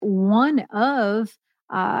one of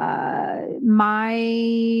my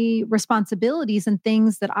responsibilities and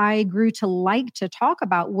things that I grew to like to talk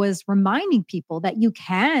about was reminding people that you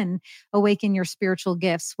can awaken your spiritual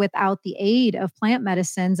gifts without the aid of plant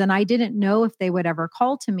medicines. And I didn't know if they would ever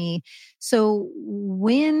call to me. So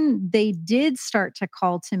when they did start to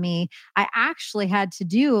call to me, I actually had to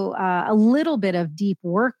do a little bit of deep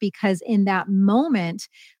work, because in that moment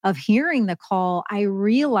of hearing the call, I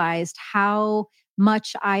realized how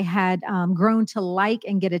much I had grown to like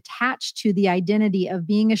and get attached to the identity of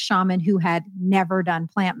being a shaman who had never done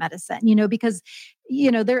plant medicine, because,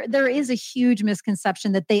 there is a huge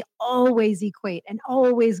misconception that they always equate and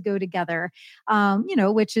always go together,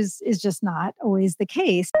 which is just not always the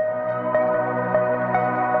case.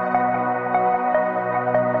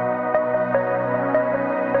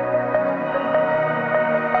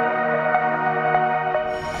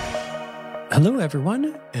 Hello,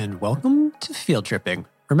 everyone, and welcome to Field Tripping.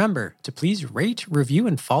 Remember to please rate, review,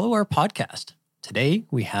 and follow our podcast. Today,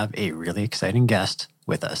 we have a really exciting guest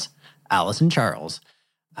with us, Allison Charles.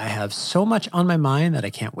 I have so much on my mind that I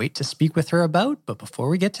can't wait to speak with her about, but before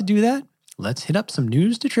we get to do that, let's hit up some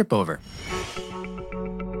news to trip over.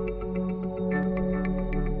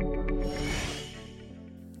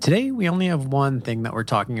 Today, we only have one thing that we're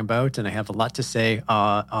talking about, and I have a lot to say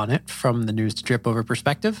on it from the news to trip over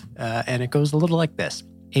perspective, and it goes a little like this.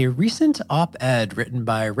 A recent op-ed written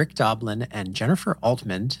by Rick Doblin and Jennifer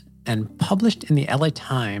Altman and published in the LA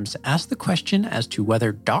Times asked the question as to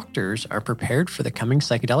whether doctors are prepared for the coming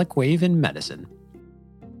psychedelic wave in medicine.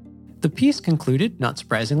 The piece concluded, not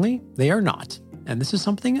surprisingly, they are not, and this is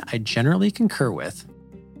something I generally concur with.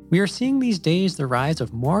 We are seeing these days the rise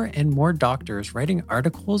of more and more doctors writing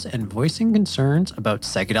articles and voicing concerns about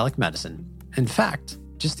psychedelic medicine. In fact,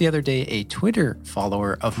 just the other day, a Twitter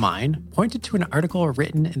follower of mine pointed to an article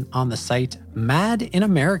written on the site Mad in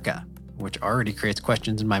America, which already creates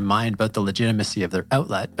questions in my mind about the legitimacy of their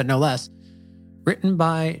outlet, but no less, written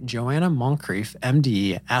by Joanna Moncrief,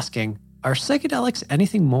 MD, asking, are psychedelics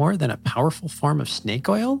anything more than a powerful form of snake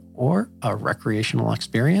oil or a recreational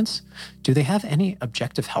experience? Do they have any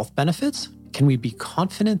objective health benefits? Can we be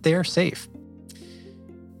confident they are safe?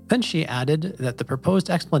 Then she added that the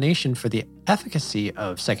proposed explanation for the efficacy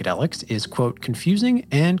of psychedelics is, quote, confusing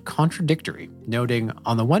and contradictory, noting,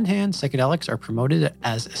 on the one hand, psychedelics are promoted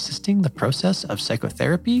as assisting the process of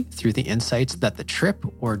psychotherapy through the insights that the trip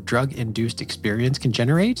or drug-induced experience can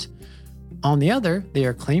generate. On the other, they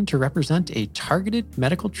are claimed to represent a targeted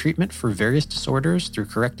medical treatment for various disorders through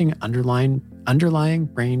correcting underlying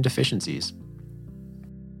brain deficiencies.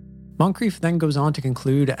 Moncrief then goes on to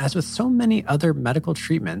conclude, as with so many other medical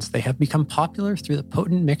treatments, they have become popular through the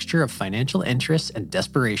potent mixture of financial interests and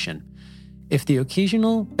desperation. If the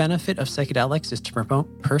occasional benefit of psychedelics is to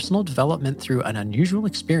promote personal development through an unusual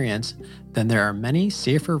experience, then there are many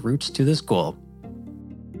safer routes to this goal.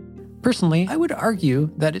 Personally, I would argue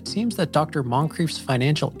that it seems that Dr. Moncrief's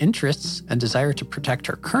financial interests and desire to protect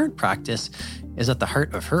her current practice is at the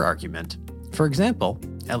heart of her argument. For example,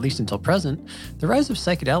 at least until present, the rise of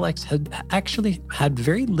psychedelics had actually had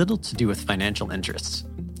very little to do with financial interests.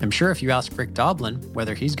 I'm sure if you ask Rick Doblin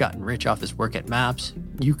whether he's gotten rich off his work at MAPS,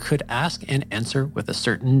 you could ask and answer with a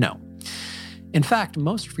certain no. In fact,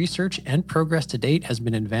 most research and progress to date has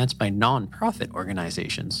been advanced by non-profit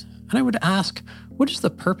organizations. And I would ask, what is the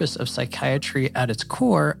purpose of psychiatry at its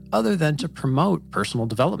core other than to promote personal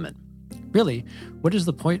development? Really, what is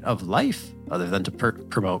the point of life other than to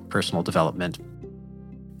promote personal development?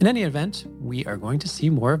 In any event, we are going to see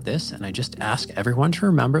more of this, and I just ask everyone to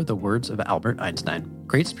remember the words of Albert Einstein.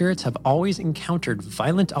 Great spirits have always encountered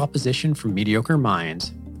violent opposition from mediocre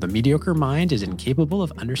minds. The mediocre mind is incapable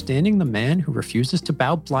of understanding the man who refuses to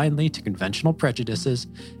bow blindly to conventional prejudices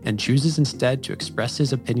and chooses instead to express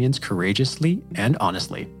his opinions courageously and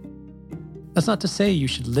honestly. That's not to say you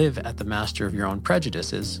should live at the master of your own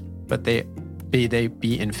prejudices, but they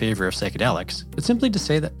be in favor of psychedelics, but simply to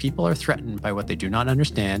say that people are threatened by what they do not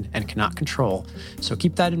understand and cannot control, so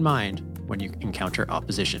keep that in mind when you encounter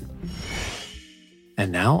opposition.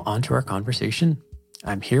 And now on to our conversation.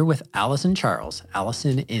 I'm here with Allison Charles.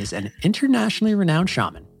 Allison is an internationally renowned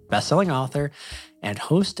shaman, best-selling author, and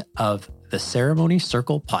host of the Ceremony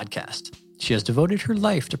Circle podcast. She has devoted her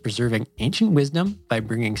life to preserving ancient wisdom by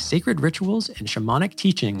bringing sacred rituals and shamanic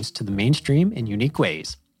teachings to the mainstream in unique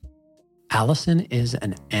ways. Allison is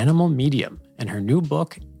an animal medium, and her new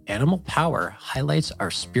book, Animal Power, highlights our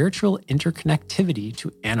spiritual interconnectivity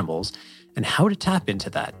to animals and how to tap into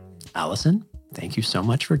that. Allison, thank you so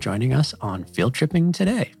much for joining us on Field Tripping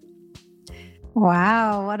today.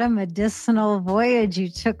 Wow, what a medicinal voyage you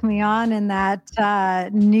took me on in that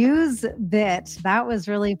news bit. That was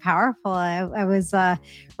really powerful. I was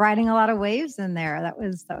riding a lot of waves in there. That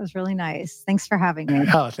was really nice. Thanks for having me.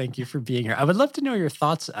 Oh, thank you for being here. I would love to know your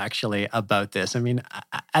thoughts actually about this. I mean,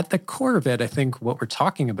 at the core of it, I think what we're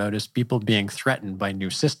talking about is people being threatened by new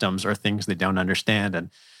systems or things they don't understand. And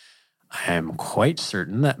I am quite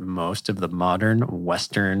certain that most of the modern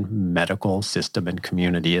Western medical system and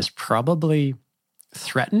community is probably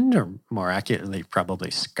threatened, or more accurately,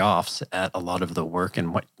 probably scoffs at a lot of the work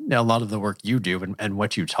and what a lot of the work you do and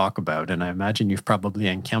what you talk about. And I imagine you've probably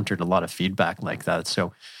encountered a lot of feedback like that.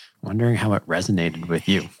 So wondering how it resonated with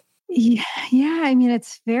you. Yeah, yeah. I mean,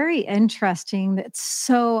 it's very interesting. That's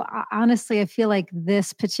so honestly, I feel like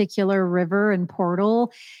this particular river and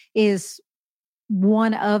portal is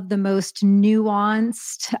one of the most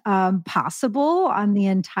nuanced possible on the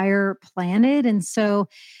entire planet. And so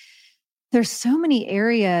there's so many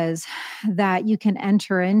areas that you can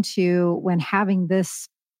enter into when having this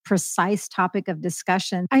precise topic of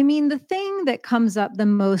discussion. I mean, the thing that comes up the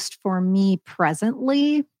most for me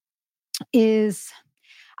presently is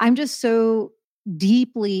I'm just so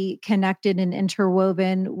deeply connected and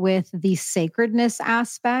interwoven with the sacredness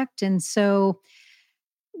aspect. And so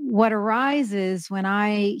what arises when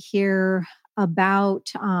I hear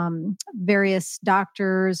about various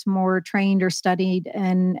doctors more trained or studied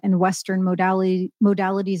in Western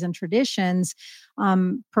modalities and traditions,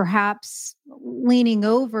 perhaps leaning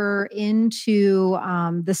over into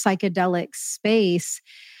the psychedelic space,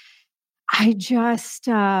 I just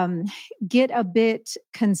get a bit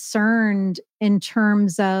concerned in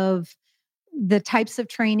terms of the types of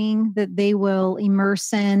training that they will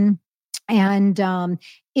immerse in. And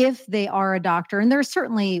if they are a doctor, and there are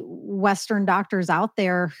certainly Western doctors out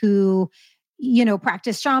there who,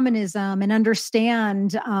 practice shamanism and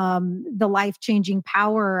understand the life-changing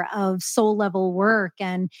power of soul-level work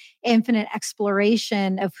and infinite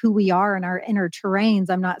exploration of who we are in our inner terrains.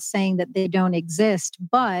 I'm not saying that they don't exist,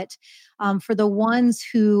 but for the ones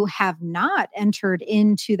who have not entered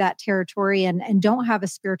into that territory and don't have a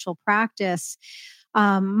spiritual practice,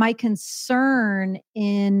 my concern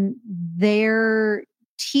in their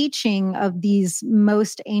teaching of these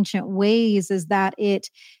most ancient ways is that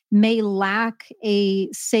it may lack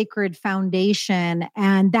a sacred foundation.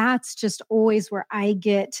 And that's just always where I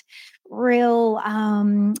get real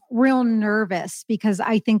nervous, because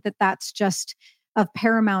I think that that's just of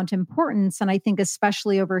paramount importance. And I think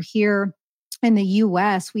especially over here in the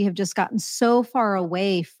US, we have just gotten so far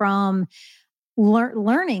away from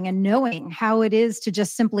learning and knowing how it is to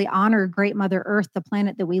just simply honor Great Mother Earth, the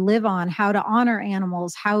planet that we live on, how to honor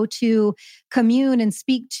animals, how to commune and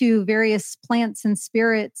speak to various plants and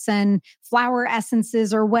spirits and flower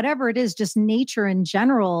essences or whatever it is, just nature in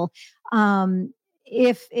general.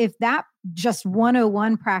 If that just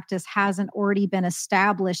 101 practice hasn't already been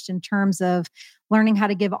established in terms of learning how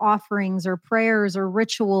to give offerings or prayers or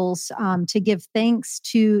rituals to give thanks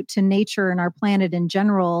to nature and our planet in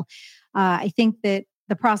general, I think that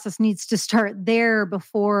the process needs to start there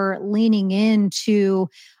before leaning into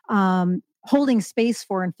holding space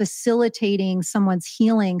for and facilitating someone's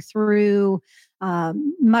healing through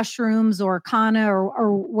mushrooms or kanna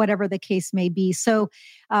or whatever the case may be. So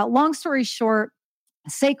long story short,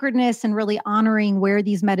 sacredness and really honoring where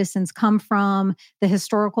these medicines come from, the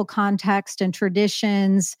historical context and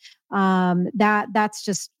traditions, that's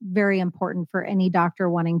just very important for any doctor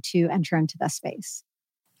wanting to enter into that space.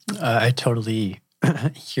 I totally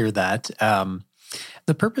hear that.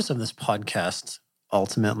 The purpose of this podcast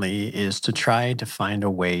ultimately is to try to find a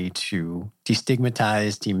way to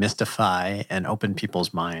destigmatize, demystify, and open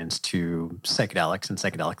people's minds to psychedelics and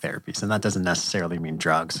psychedelic therapies. And that doesn't necessarily mean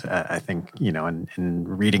drugs. I think, in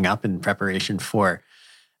reading up in preparation for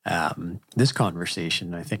this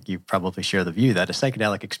conversation, I think you probably share the view that a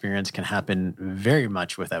psychedelic experience can happen very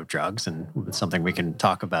much without drugs, and it's something we can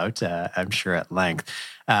talk about, I'm sure, at length.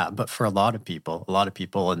 But for a lot of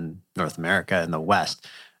people in North America and the West,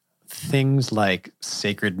 things like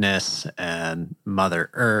sacredness and Mother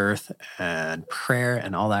Earth and prayer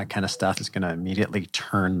and all that kind of stuff is going to immediately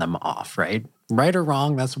turn them off, right? Right or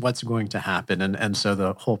wrong, that's what's going to happen. And so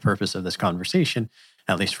the whole purpose of this conversation,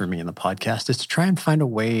 at least for me in the podcast, is to try and find a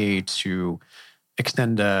way to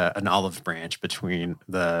extend an olive branch between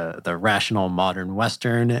the rational modern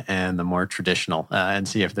Western and the more traditional, and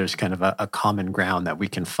see if there's kind of a common ground that we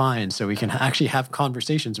can find so we can actually have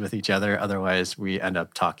conversations with each other. Otherwise, we end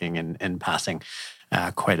up talking and passing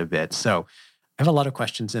quite a bit. So I have a lot of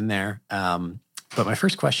questions in there. But my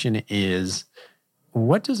first question is,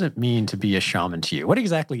 What does it mean to be a shaman to you? What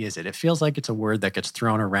exactly is it? It feels like it's a word that gets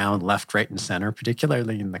thrown around left, right, and center,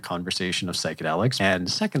 particularly in the conversation of psychedelics. And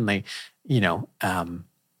secondly,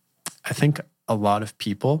 I think a lot of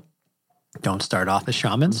people don't start off as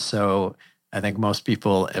shamans. So I think most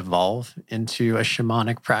people evolve into a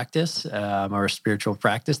shamanic practice or a spiritual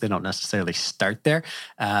practice. They don't necessarily start there.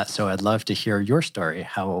 So I'd love to hear your story,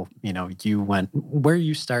 how, you went, where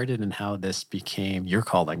you started and how this became your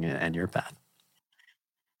calling and your path.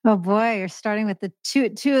 Oh boy, you're starting with the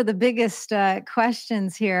two of the biggest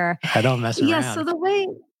questions here. I don't mess Yeah, around.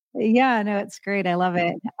 so yeah, no, it's great. I love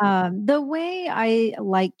it. The way I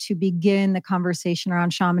like to begin the conversation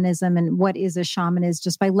around shamanism and what is a shaman is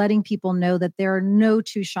just by letting people know that there are no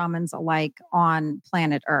two shamans alike on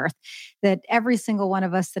planet Earth, that every single one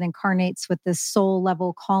of us that incarnates with this soul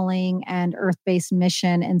level calling and earth-based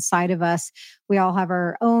mission inside of us, we all have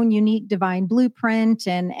our own unique divine blueprint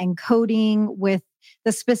and coding with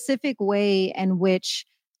the specific way in which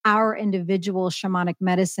our individual shamanic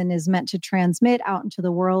medicine is meant to transmit out into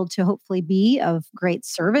the world to hopefully be of great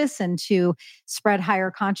service and to spread higher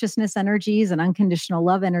consciousness energies and unconditional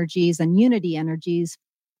love energies and unity energies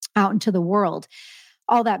out into the world.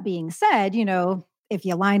 All that being said, if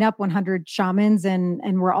you line up 100 shamans and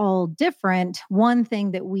we're all different, one thing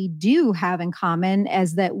that we do have in common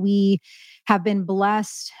is that we have been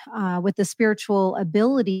blessed with the spiritual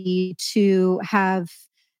ability to have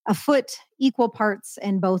a foot equal parts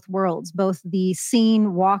in both worlds, both the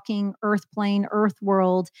seen, walking, earth plane, earth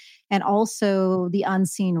world, and also the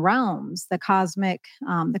unseen realms, the cosmic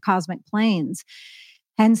planes.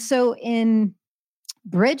 And so in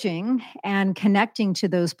bridging and connecting to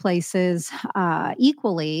those places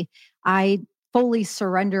equally, I fully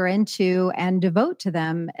surrender into and devote to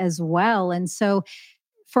them as well. And so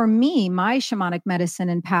for me, my shamanic medicine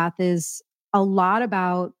and path is a lot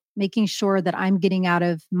about making sure that I'm getting out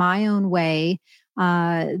of my own way,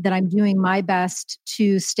 that I'm doing my best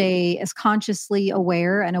to stay as consciously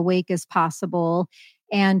aware and awake as possible,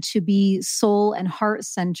 and to be soul and heart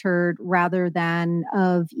centered rather than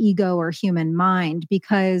of ego or human mind.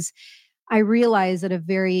 Because I realize at a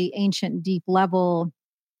very ancient, deep level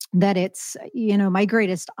that it's, my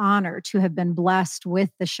greatest honor to have been blessed with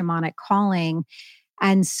the shamanic calling.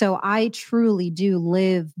 And so I truly do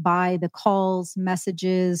live by the calls,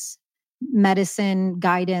 messages, medicine,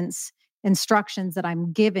 guidance, instructions that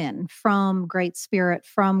I'm given from Great Spirit,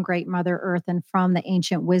 from Great Mother Earth, and from the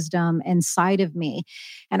ancient wisdom inside of me.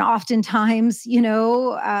 And oftentimes,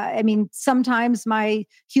 sometimes my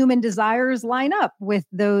human desires line up with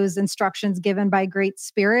those instructions given by Great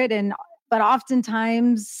Spirit, but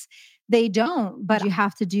oftentimes they don't. But you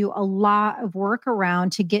have to do a lot of work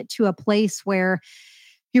around to get to a place where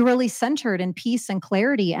you're really centered in peace and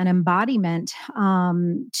clarity and embodiment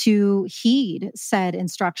to heed said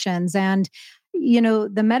instructions. And,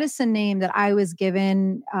 the medicine name that I was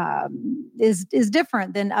given is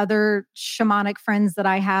different than other shamanic friends that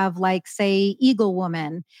I have, like, say, Eagle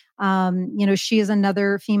Woman. She is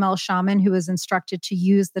another female shaman who was instructed to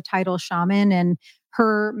use the title shaman, and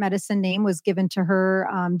her medicine name was given to her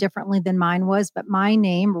differently than mine was. But my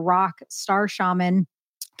name, Rock Star Shaman,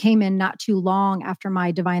 came in not too long after my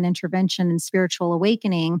divine intervention and spiritual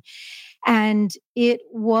awakening. And it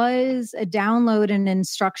was a download and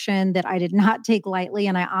instruction that I did not take lightly.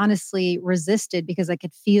 And I honestly resisted because I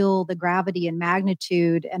could feel the gravity and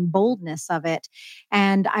magnitude and boldness of it.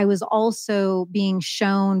 And I was also being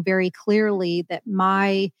shown very clearly that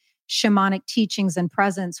my shamanic teachings and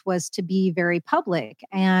presence was to be very public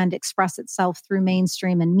and express itself through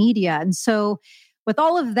mainstream and media. And so with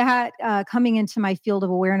all of that coming into my field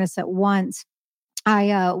of awareness at once,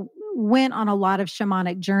 I went on a lot of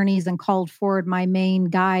shamanic journeys and called forward my main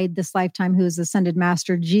guide this lifetime, who is Ascended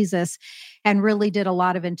Master Jesus, and really did a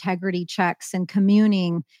lot of integrity checks and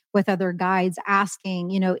communing with other guides,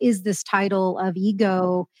 asking, is this title of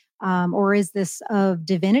ego or is this of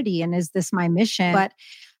divinity, and is this my mission? But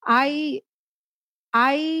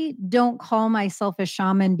I don't call myself a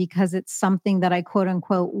shaman because it's something that I quote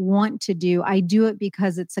unquote want to do. I do it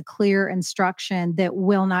because it's a clear instruction that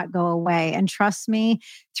will not go away. And trust me,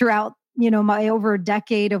 throughout, my over a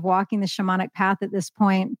decade of walking the shamanic path at this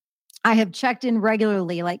point, I have checked in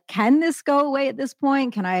regularly, like, can this go away at this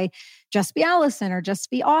point? Can I just be Allison, or just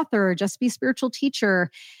be author, or just be spiritual teacher?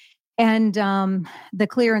 And the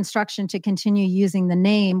clear instruction to continue using the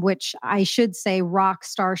name, which I should say Rock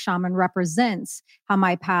Star Shaman represents how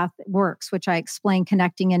my path works, which I explain,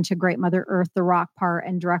 connecting into Great Mother Earth, the rock part,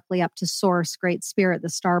 and directly up to Source, Great Spirit, the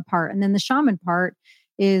star part. And then the shaman part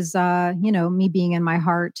is, me being in my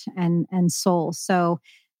heart and soul. So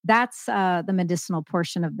that's the medicinal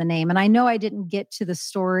portion of the name. And I know I didn't get to the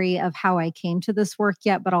story of how I came to this work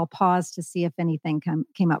yet, but I'll pause to see if anything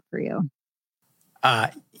came up for you.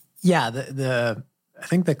 Yeah, I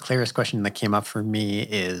think the clearest question that came up for me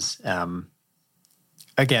is,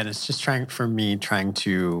 again, it's just trying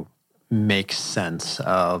to make sense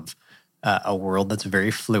of a world that's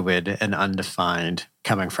very fluid and undefined,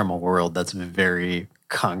 coming from a world that's very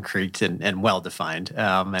concrete and well-defined.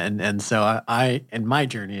 And so I, in my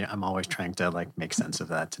journey, I'm always trying to like make sense of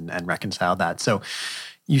that and reconcile that. So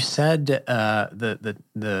you said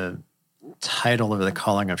the title or the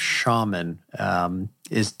calling of shaman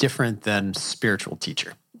is different than spiritual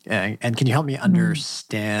teacher. And can you help me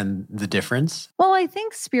understand the difference? Well, I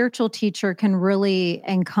think spiritual teacher can really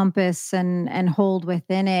encompass and hold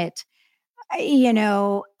within it,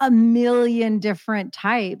 a million different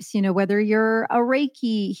types, whether you're a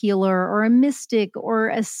Reiki healer or a mystic or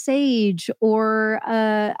a sage or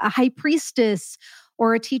a high priestess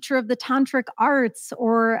or a teacher of the tantric arts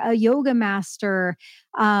or a yoga master.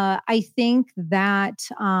 I think that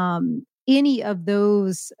any of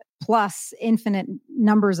those plus infinite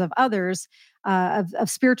numbers of others of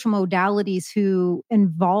spiritual modalities who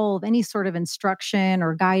involve any sort of instruction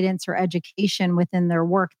or guidance or education within their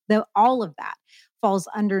work, all of that falls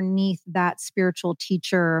underneath that spiritual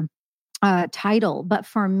teacher title. But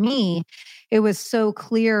for me, it was so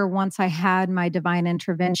clear once I had my divine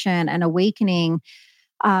intervention and awakening,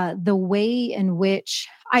 the way in which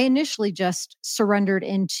I initially just surrendered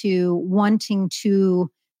into wanting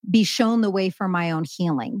to be shown the way for my own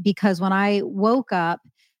healing. Because when I woke up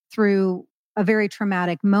through a very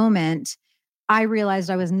traumatic moment, I realized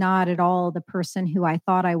I was not at all the person who I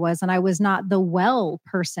thought I was. And I was not the well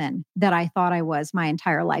person that I thought I was my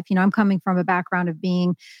entire life. I'm coming from a background of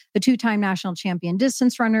being the 2-time national champion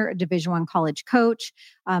distance runner, a Division I college coach,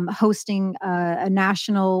 hosting a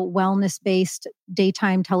national wellness-based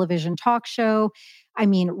daytime television talk show.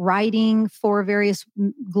 Writing for various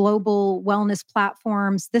global wellness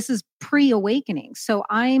platforms. This is pre-awakening. So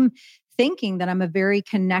I'm thinking that I'm a very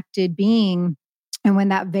connected being. And when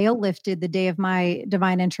that veil lifted the day of my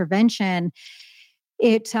divine intervention,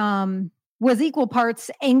 it was equal parts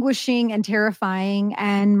anguishing and terrifying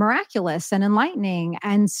and miraculous and enlightening.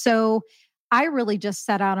 And so I really just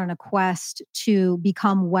set out on a quest to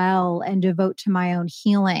become well and devote to my own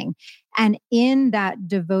healing. And in that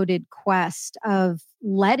devoted quest of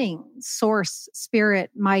letting source,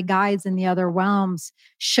 spirit, my guides in the other realms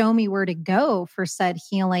show me where to go for said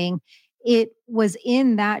healing, it was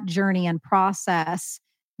in that journey and process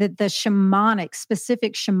that the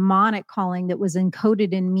specific shamanic calling that was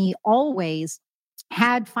encoded in me always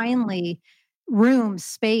had finally room,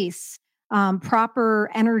 space,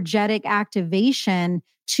 proper energetic activation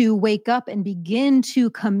to wake up and begin to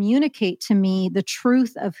communicate to me the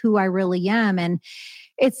truth of who I really am. And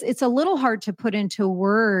it's a little hard to put into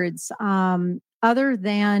words, other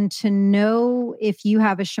than to know if you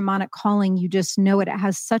have a shamanic calling, you just know it. It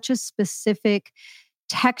has such a specific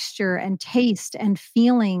texture and taste and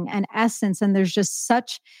feeling and essence. And there's just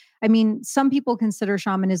some people consider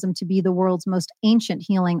shamanism to be the world's most ancient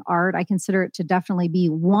healing art. I consider it to definitely be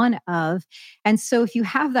one of. And so if you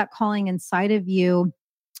have that calling inside of you,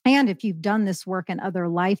 and if you've done this work in other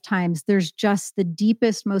lifetimes, there's just the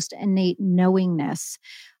deepest, most innate knowingness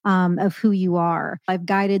of who you are. I've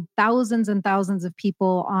guided thousands and thousands of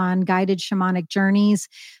people on guided shamanic journeys.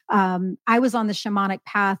 I was on the shamanic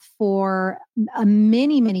path for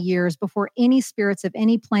many, many years before any spirits of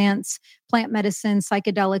any plants, plant medicine,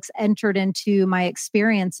 psychedelics entered into my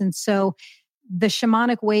experience. And so the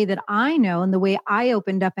shamanic way that I know and the way I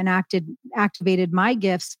opened up and activated my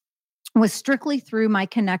gifts was strictly through my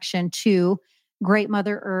connection to Great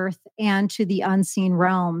Mother Earth and to the unseen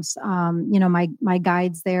realms, my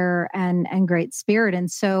guides there and Great Spirit.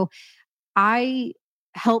 And so I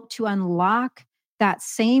help to unlock that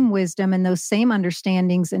same wisdom and those same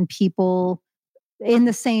understandings in people in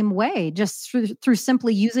the same way, just through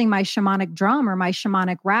simply using my shamanic drum or my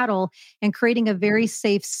shamanic rattle and creating a very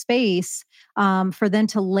safe space for them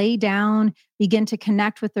to lay down, begin to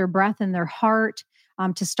connect with their breath and their heart,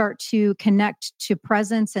 to start to connect to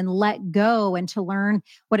presence and let go, and to learn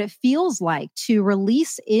what it feels like to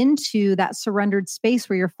release into that surrendered space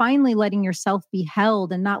where you're finally letting yourself be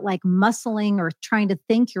held and not like muscling or trying to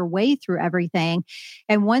think your way through everything.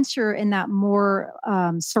 And once you're in that more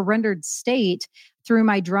surrendered state, through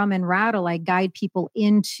my drum and rattle, I guide people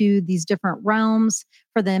into these different realms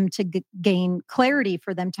for them to gain clarity,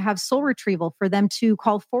 for them to have soul retrieval, for them to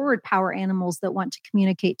call forward power animals that want to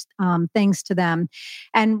communicate things to them.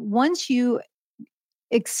 And once you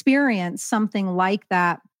experience something like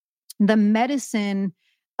that, the medicine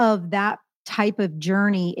of that type of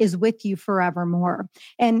journey is with you forevermore.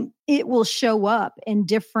 And it will show up in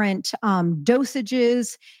different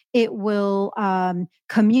dosages. It will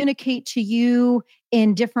communicate to you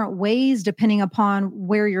in different ways, depending upon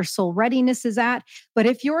where your soul readiness is at. But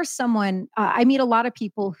if you're someone, I meet a lot of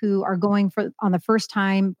people who are going on the first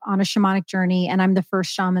time on a shamanic journey, and I'm the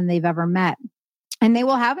first shaman they've ever met. And they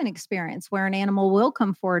will have an experience where an animal will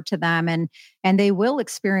come forward to them and they will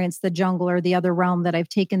experience the jungle or the other realm that I've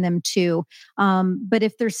taken them to. But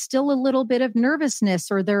if there's still a little bit of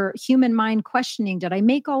nervousness or their human mind questioning, did I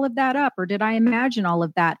make all of that up or did I imagine all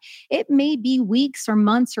of that? It may be weeks or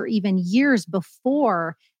months or even years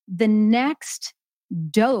before the next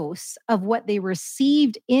dose of what they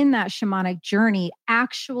received in that shamanic journey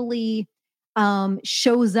actually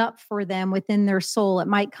shows up for them within their soul. It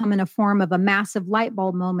might come in a form of a massive light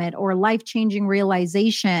bulb moment or life-changing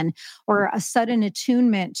realization or a sudden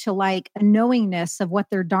attunement to like a knowingness of what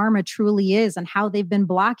their dharma truly is and how they've been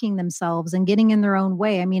blocking themselves and getting in their own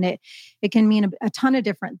way. I mean, it can mean a ton of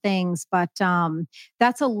different things, but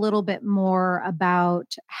that's a little bit more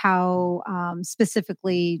about how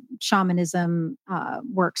specifically shamanism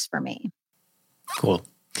works for me. Cool.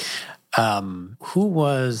 Who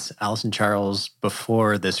was Allison Charles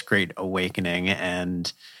before this great awakening?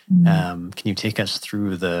 And can you take us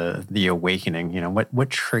through the awakening? You know, what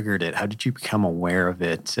triggered it? How did you become aware of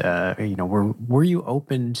it? You know, were you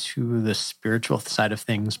open to the spiritual side of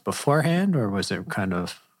things beforehand, or was it kind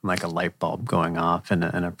of like a light bulb going off and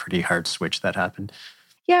a pretty hard switch that happened?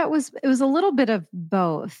 Yeah, it was a little bit of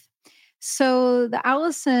both. So the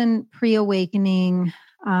Allison pre-awakening,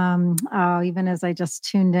 even as I just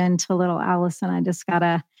tuned into little Allison, I just got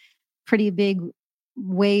a pretty big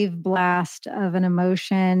wave blast of an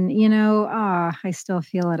emotion, you know, I still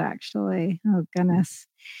feel it actually. Oh goodness.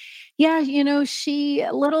 Yeah. You know,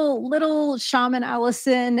 little shaman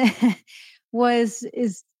Allison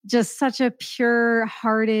is just such a pure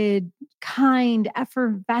hearted, kind,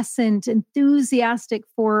 effervescent, enthusiastic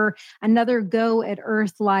for another go at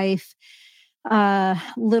earth life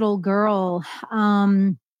little girl.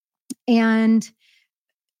 And,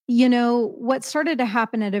 you know, what started to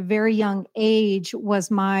happen at a very young age was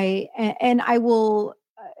and I will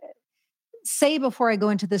say before I go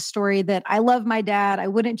into this story that I love my dad. I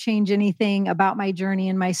wouldn't change anything about my journey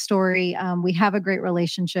and my story. We have a great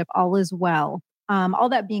relationship. All is well. All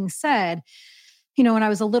that being said, you know, when I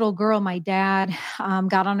was a little girl, my dad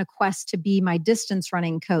got on a quest to be my distance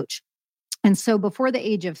running coach. And so before the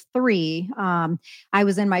age of 3, I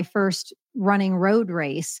was in my first running road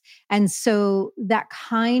race. And so that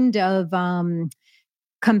kind of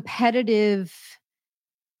competitive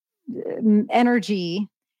energy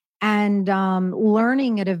and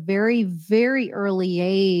learning at a very, very early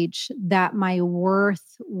age that my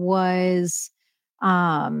worth was,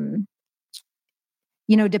 you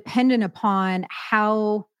know, dependent upon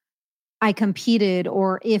how I competed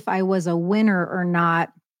or if I was a winner or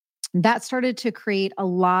not. That started to create a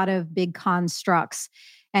lot of big constructs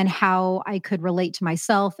and how I could relate to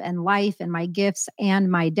myself and life and my gifts and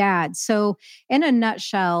my dad. So in a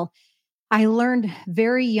nutshell, I learned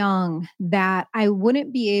very young that I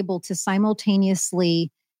wouldn't be able to simultaneously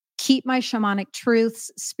keep my shamanic truths,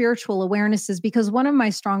 spiritual awarenesses, because one of my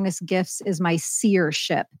strongest gifts is my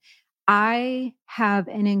seership. I have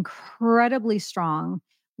an incredibly strong,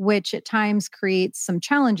 which at times creates some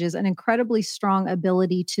challenges, an incredibly strong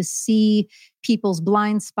ability to see people's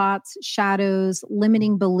blind spots, shadows,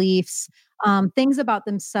 limiting beliefs, things about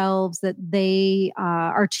themselves that they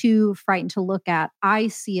are too frightened to look at. I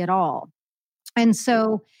see it all. And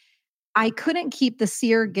so I couldn't keep the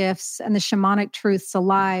seer gifts and the shamanic truths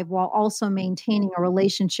alive while also maintaining a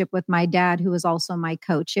relationship with my dad, who was also my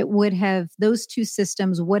coach. Those two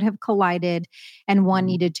systems would have collided and one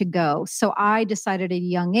needed to go. So I decided at a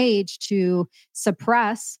young age to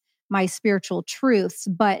suppress my spiritual truths.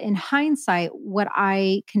 But in hindsight, what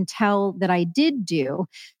I can tell that I did do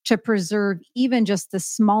to preserve even just the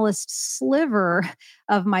smallest sliver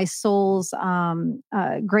of my soul's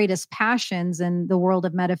greatest passions in the world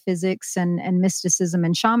of metaphysics and mysticism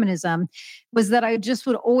and shamanism was that I just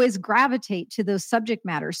would always gravitate to those subject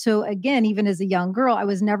matters. So again, even as a young girl, I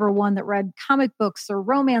was never one that read comic books or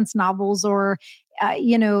romance novels or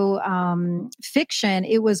fiction.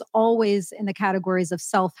 It was always in the categories of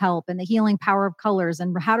self-help and the healing power of colors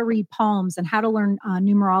and how to read palms and how to learn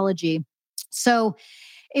numerology. So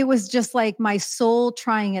it was just like my soul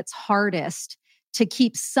trying its hardest to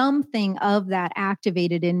keep something of that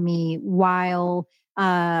activated in me while,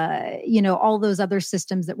 all those other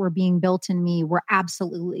systems that were being built in me were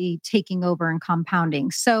absolutely taking over and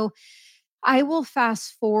compounding. So I will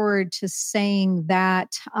fast forward to saying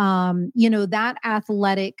that, that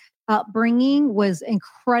athletic upbringing was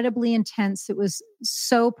incredibly intense. It was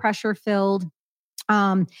so pressure filled.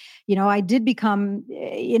 I did become,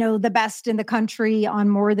 the best in the country on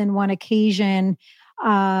more than one occasion.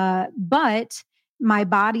 But my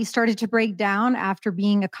body started to break down after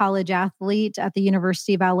being a college athlete at the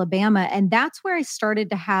University of Alabama. And that's where I started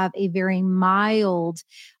to have a very mild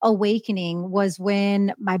awakening, was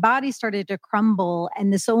when my body started to crumble.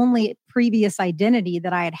 And this only previous identity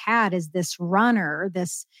that I had had as this runner,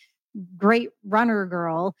 this great runner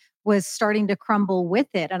girl, was starting to crumble with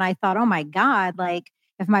it. And I thought, oh my God, like,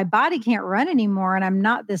 if my body can't run anymore and I'm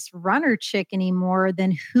not this runner chick anymore,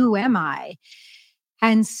 then who am I?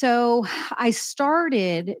 And so I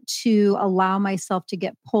started to allow myself to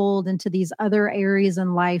get pulled into these other areas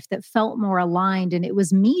in life that felt more aligned. And it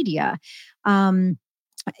was media.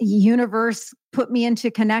 Universe put me into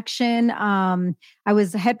connection. I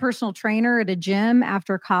was a head personal trainer at a gym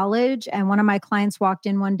after college. And one of my clients walked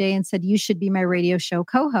in one day and said, "You should be my radio show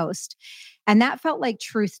co-host." And that felt like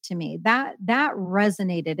truth to me. That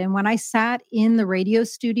resonated. And when I sat in the radio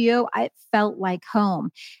studio, it felt like home.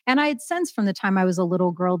 And I had sensed from the time I was a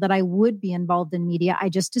little girl that I would be involved in media. I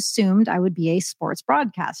just assumed I would be a sports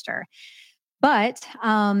broadcaster. But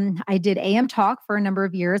I did AM talk for a number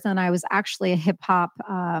of years, and I was actually a hip hop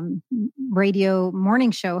radio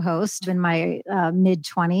morning show host in my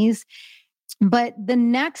mid-20s. But the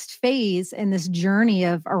next phase in this journey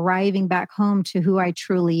of arriving back home to who I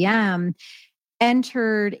truly am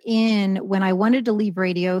entered in when I wanted to leave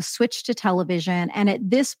radio, switch to television. And at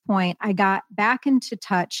this point, I got back into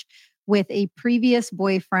touch with a previous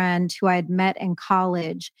boyfriend who I had met in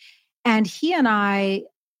college. And he and I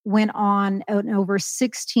went on an over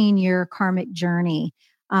 16-year karmic journey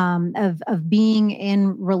of being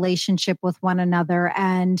in relationship with one another.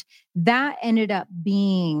 And that ended up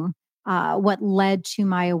being what led to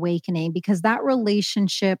my awakening, because that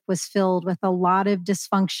relationship was filled with a lot of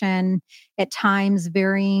dysfunction, at times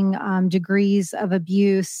varying degrees of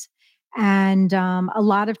abuse, and a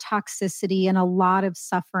lot of toxicity and a lot of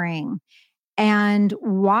suffering. And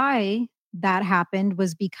why that happened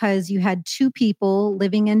was because you had two people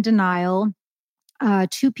living in denial,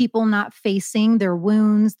 two people not facing their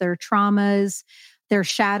wounds, their traumas, their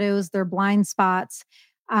shadows, their blind spots.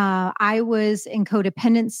 I was in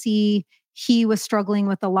codependency. He was struggling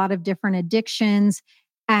with a lot of different addictions.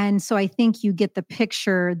 And so I think you get the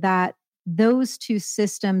picture that those two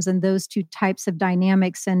systems and those two types of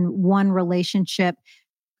dynamics in one relationship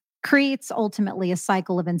creates ultimately a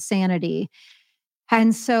cycle of insanity.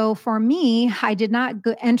 And so for me, I did not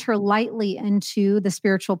enter lightly into the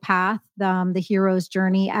spiritual path, the hero's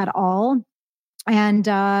journey at all. And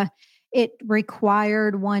it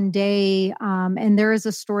required one day, and there is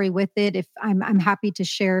a story with it. If I'm happy to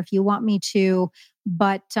share if you want me to.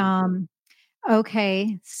 But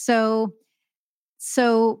okay, so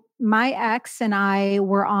my ex and I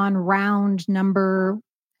were on round number,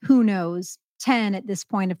 who knows, 10 at this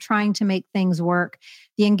point, of trying to make things work.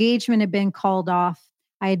 The engagement had been called off.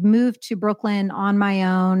 I had moved to Brooklyn on my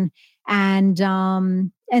own. And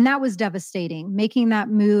that was devastating. Making that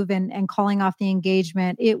move and calling off the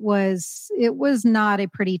engagement, it was not a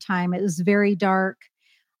pretty time. It was very dark,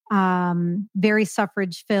 very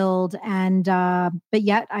suffrage filled. And, but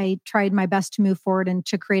yet I tried my best to move forward and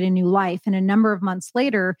to create a new life. And a number of months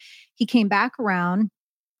later, he came back around,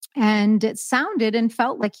 and it sounded and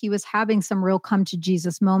felt like he was having some real come to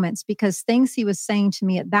Jesus moments, because things he was saying to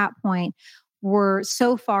me at that point were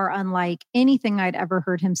so far unlike anything I'd ever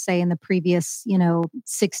heard him say in the previous,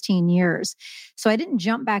 16 years. So I didn't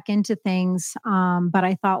jump back into things, but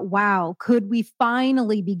I thought, wow, could we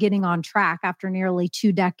finally be getting on track after nearly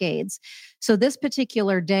 2 decades? So this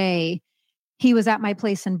particular day, he was at my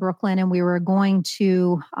place in Brooklyn, and we were going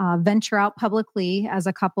to venture out publicly as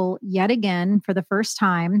a couple yet again for the first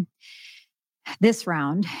time this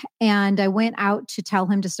round. And I went out to tell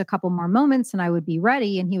him just a couple more moments and I would be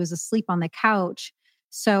ready. And he was asleep on the couch.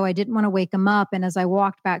 So I didn't want to wake him up. And as I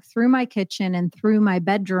walked back through my kitchen and through my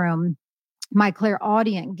bedroom, my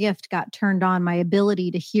clairaudient gift got turned on. My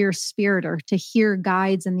ability to hear spirit, or to hear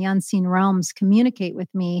guides in the unseen realms communicate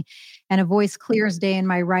with me. And a voice clear as day in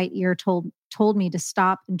my right ear told me to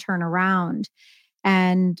stop and turn around.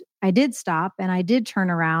 And I did stop, and I did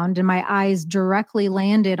turn around, and my eyes directly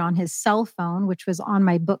landed on his cell phone, which was on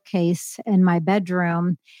my bookcase in my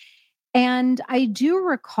bedroom. And I do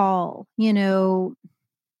recall,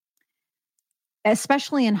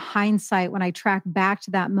 especially in hindsight, when I track back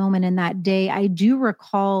to that moment in that day, I do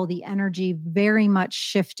recall the energy very much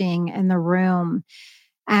shifting in the room.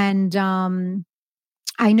 And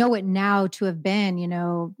I know it now to have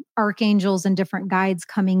been, archangels and different guides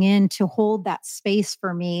coming in to hold that space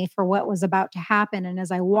for me for what was about to happen. And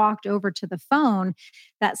as I walked over to the phone,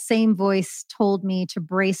 that same voice told me to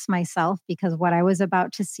brace myself because what I was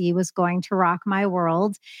about to see was going to rock my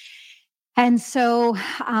world. And so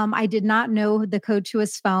I did not know the code to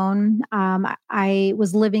his phone. I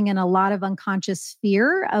was living in a lot of unconscious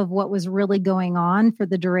fear of what was really going on for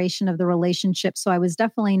the duration of the relationship. So I was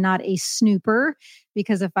definitely not a snooper,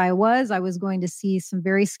 because if I was going to see some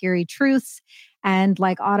very scary truths. And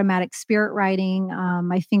like automatic spirit writing,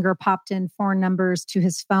 my finger popped in 4 numbers to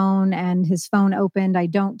his phone and his phone opened. I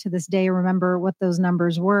don't to this day remember what those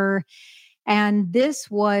numbers were. And this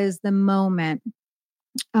was the moment.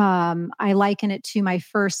 I liken it to my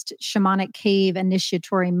first shamanic cave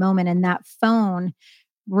initiatory moment, and that phone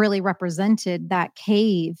really represented that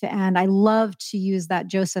cave. And I love to use that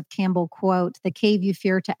Joseph Campbell quote, "The cave you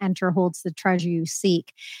fear to enter holds the treasure you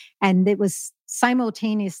seek." And it was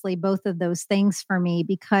simultaneously both of those things for me,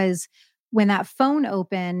 because when that phone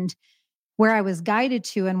opened, where I was guided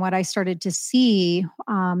to and what I started to see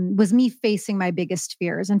was me facing my biggest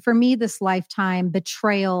fears. And for me, this lifetime,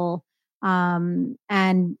 betrayal, and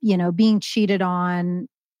being cheated on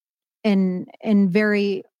in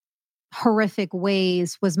very horrific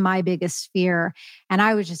ways was my biggest fear. And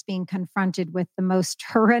I was just being confronted with the most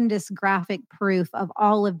horrendous graphic proof of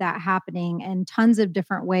all of that happening in tons of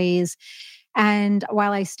different ways. And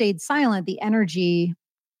while I stayed silent, the energy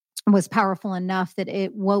was powerful enough that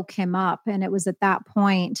it woke him up. And it was at that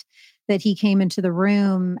point that he came into the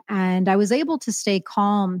room, and I was able to stay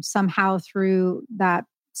calm somehow through that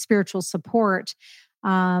spiritual support.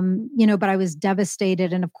 But I was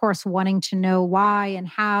devastated, and of course, wanting to know why and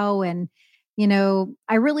how. And,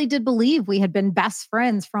 I really did believe we had been best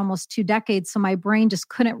friends for almost 2 decades. So my brain just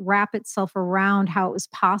couldn't wrap itself around how it was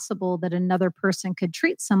possible that another person could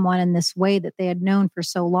treat someone in this way that they had known for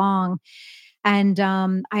so long. And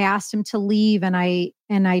I asked him to leave, and I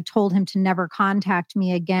told him to never contact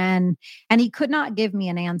me again. And he could not give me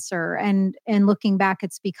an answer. And looking back,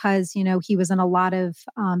 it's because he was in a lot of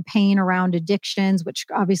pain around addictions, which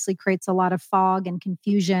obviously creates a lot of fog and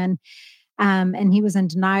confusion. And he was in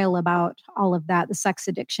denial about all of that, the sex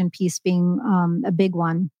addiction piece being a big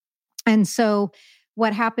one. And so,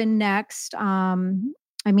 what happened next?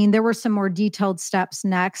 There were some more detailed steps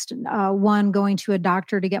next. One, going to a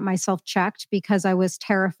doctor to get myself checked because I was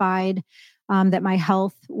terrified that my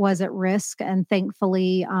health was at risk. And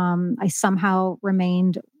thankfully, I somehow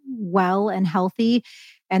remained well and healthy.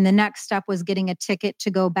 And the next step was getting a ticket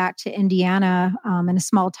to go back to Indiana, in a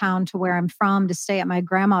small town to where I'm from, to stay at my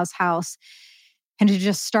grandma's house and to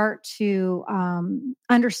just start to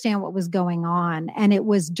understand what was going on. And it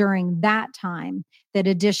was during that time that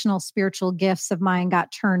additional spiritual gifts of mine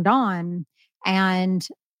got turned on, and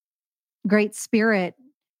Great Spirit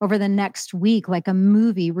over the next week, like a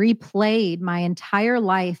movie, replayed my entire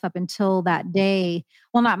life up until that day.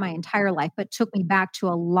 Well, not my entire life, but took me back to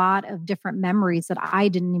a lot of different memories that I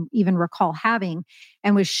didn't even recall having,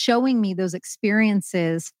 and was showing me those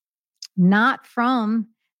experiences, not from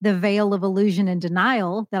the veil of illusion and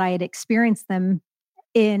denial that I had experienced them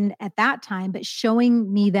in at that time, but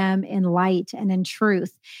showing me them in light and in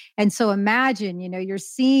truth. And so imagine, you're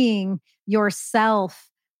seeing yourself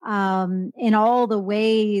in all the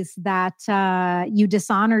ways that you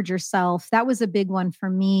dishonored yourself. That was a big one for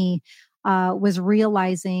me, was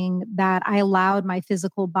realizing that I allowed my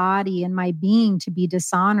physical body and my being to be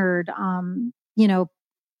dishonored,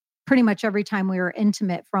 pretty much every time we were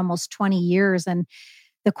intimate for almost 20 years. And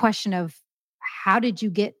the question of, how did you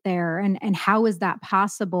get there? And how is that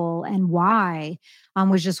possible? And why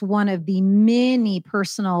was just one of the many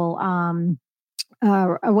personal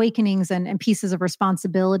awakenings and pieces of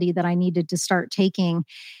responsibility that I needed to start taking.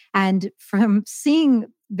 And from seeing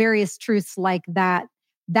various truths like that,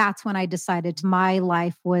 that's when I decided my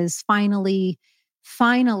life was finally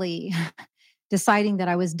deciding that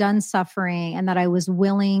I was done suffering and that I was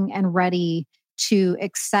willing and ready to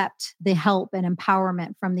accept the help and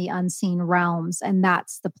empowerment from the unseen realms. And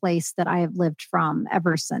that's the place that I have lived from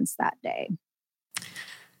ever since that day.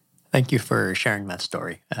 Thank you for sharing that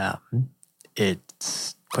story.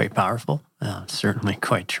 It's quite powerful, certainly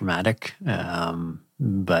quite traumatic,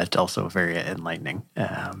 but also very enlightening,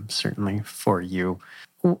 certainly for you.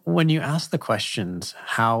 When you ask the questions,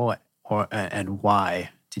 how and why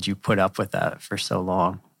did you put up with that for so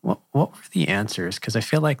long? What were the answers? Because I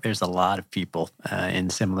feel like there's a lot of people in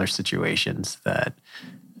similar situations that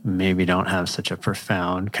maybe don't have such a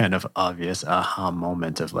profound kind of obvious aha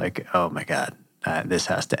moment of like, oh my God, this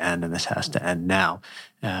has to end and this has to end now,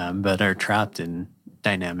 but are trapped in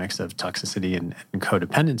dynamics of toxicity and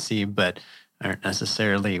codependency, but aren't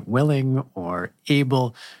necessarily willing or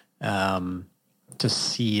able to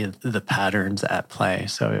see the patterns at play.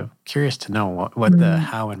 So curious to know what the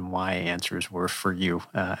how and why answers were for you,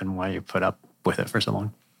 and why you put up with it for so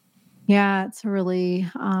long. Yeah, it's a really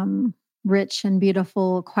rich and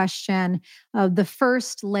beautiful question. The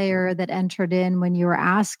first layer that entered in when you were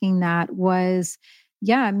asking that was,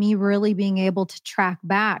 me really being able to track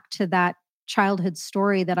back to that childhood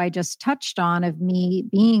story that I just touched on of me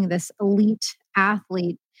being this elite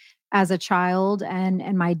athlete as a child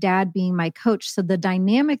and my dad being my coach. So the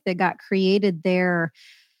dynamic that got created there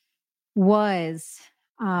was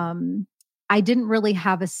I didn't really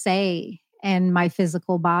have a say in my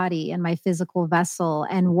physical body and my physical vessel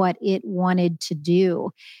and what it wanted to do.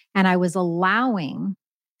 And I was allowing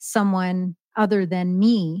someone other than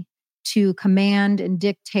me to command and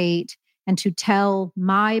dictate and to tell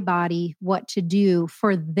my body what to do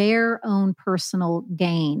for their own personal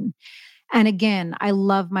gain. And again, I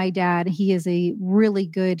love my dad. He is a really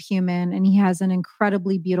good human and he has an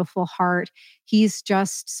incredibly beautiful heart. He's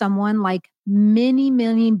just someone like many,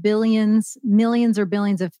 many billions, millions or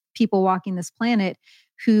billions of people walking this planet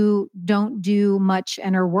who don't do much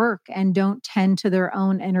inner work and don't tend to their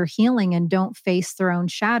own inner healing and don't face their own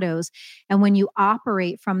shadows. And when you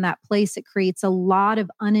operate from that place, it creates a lot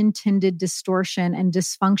of unintended distortion and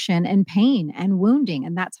dysfunction and pain and wounding.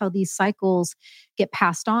 And that's how these cycles get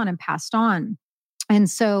passed on and passed on. And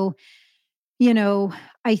so,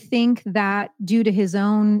 I think that due to his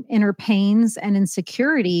own inner pains and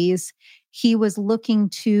insecurities, he was looking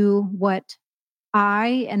to what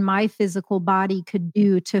I and my physical body could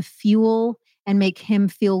do to fuel and make him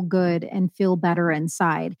feel good and feel better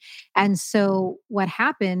inside. And so what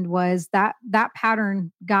happened was that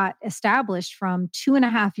pattern got established from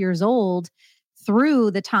 2.5 years old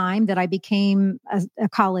through the time that I became a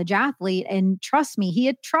college athlete. And trust me, he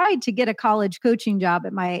had tried to get a college coaching job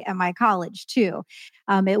at my college too.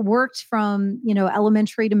 It worked from,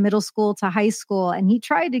 elementary to middle school to high school. And he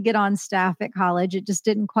tried to get on staff at college. It just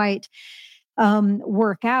didn't quite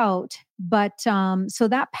work out. But so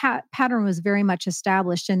that pattern was very much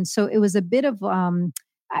established. And so it was a bit of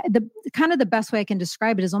the best way I can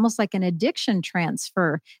describe it is almost like an addiction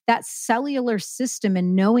transfer, that cellular system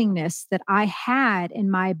and knowingness that I had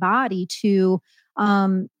in my body to,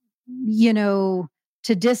 to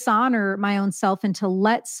dishonor my own self and to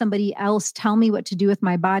let somebody else tell me what to do with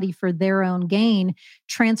my body for their own gain,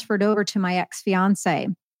 transferred over to my ex-fiance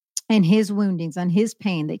and his woundings and his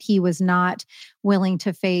pain that he was not willing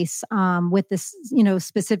to face with this,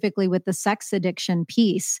 specifically with the sex addiction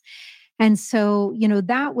piece. And so,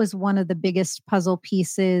 that was one of the biggest puzzle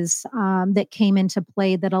pieces that came into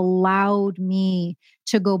play that allowed me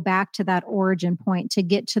to go back to that origin point, to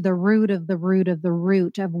get to the root of the root of the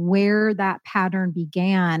root of where that pattern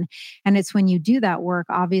began. And it's when you do that work,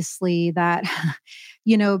 obviously, that,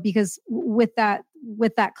 because with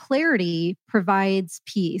that clarity provides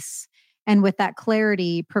peace, and with that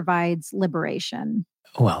clarity provides liberation.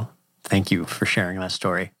 Well, thank you for sharing that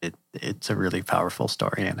story. It's a really powerful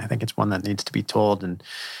story, and I think it's one that needs to be told. And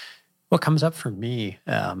what comes up for me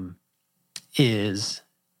is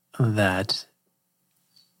that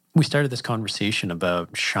we started this conversation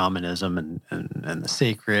about shamanism and the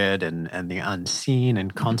sacred and the unseen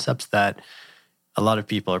and concepts that a lot of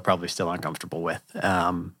people are probably still uncomfortable with.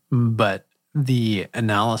 But the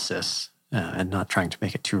analysis, and not trying to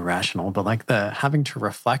make it too rational, but like the having to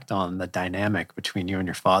reflect on the dynamic between you and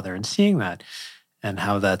your father and seeing that and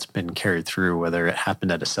how that's been carried through, whether it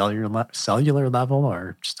happened at a cellular level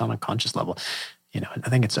or just on a conscious level. I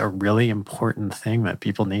think it's a really important thing that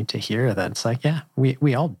people need to hear, that it's like,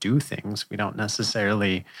 we all do things. We don't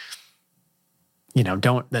necessarily,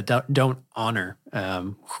 don't honor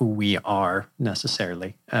who we are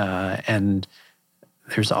necessarily. And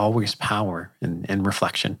there's always power in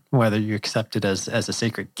reflection, whether you accept it as a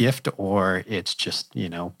sacred gift or it's just,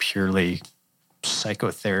 purely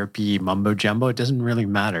psychotherapy mumbo jumbo. It doesn't really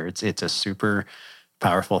matter. It's a super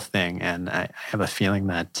powerful thing. And I have a feeling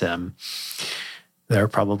that there are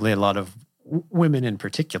probably a lot of women in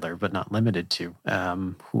particular, but not limited to,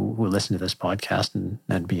 who listen to this podcast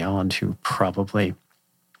and beyond, who probably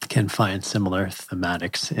can find similar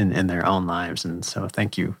thematics in their own lives. And so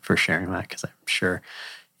thank you for sharing that, because I'm sure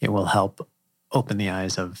it will help open the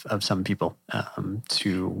eyes of some people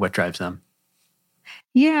to what drives them.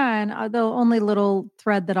 Yeah. And the only little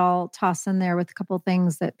thread that I'll toss in there with a couple of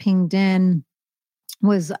things that pinged in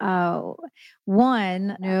was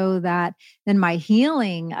one, know that then my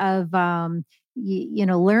healing of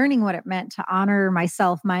learning what it meant to honor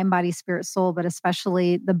myself, mind, body, spirit, soul, but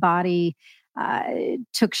especially the body,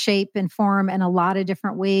 took shape and form in a lot of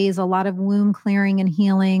different ways, a lot of womb clearing and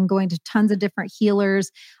healing, going to tons of different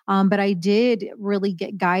healers. But I did really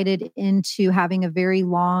get guided into having a very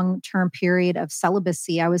long-term period of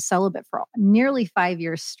celibacy. I was celibate for nearly 5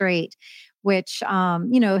 years straight, which,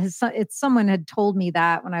 someone had told me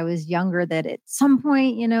that when I was younger, that at some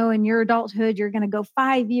point, in your adulthood, you're going to go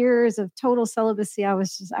 5 years of total celibacy. I would,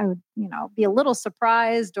 be a little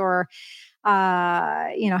surprised or, have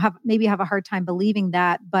a hard time believing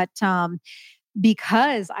that. But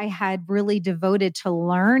because I had really devoted to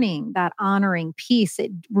learning that honoring piece,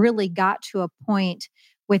 it really got to a point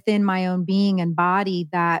within my own being and body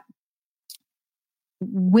that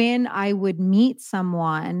when I would meet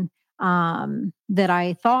someone that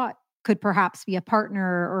I thought could perhaps be a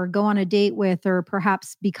partner or go on a date with, or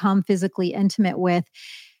perhaps become physically intimate with,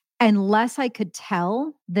 unless I could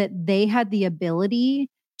tell that they had the ability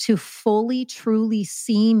to fully, truly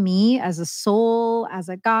see me as a soul, as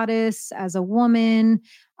a goddess, as a woman,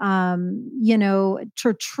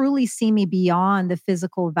 to truly see me beyond the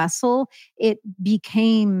physical vessel, it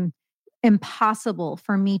became impossible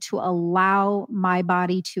for me to allow my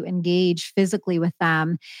body to engage physically with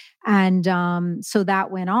them. And so that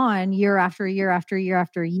went on year after year after year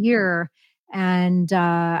after year. And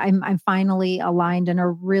I'm finally aligned in a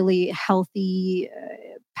really healthy,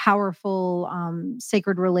 powerful,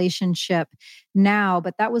 sacred relationship now.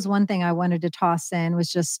 But that was one thing I wanted to toss in,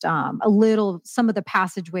 was just some of the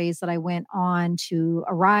passageways that I went on to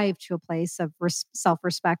arrive to a place of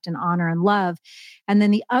self-respect and honor and love. And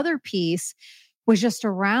then the other piece was just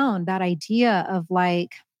around that idea of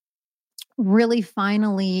like really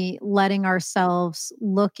finally letting ourselves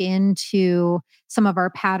look into some of our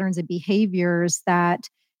patterns and behaviors that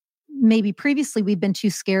maybe previously we've been too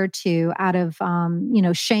scared to, out of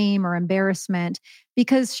shame or embarrassment.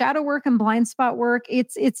 Because shadow work and blind spot work,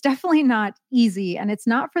 it's definitely not easy, and it's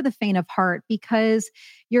not for the faint of heart, because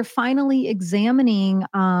you're finally examining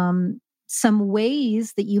some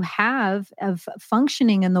ways that you have of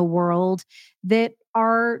functioning in the world that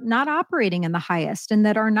are not operating in the highest, and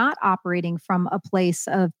that are not operating from a place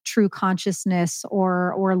of true consciousness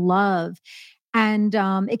or love. And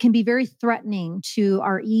it can be very threatening to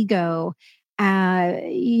our ego.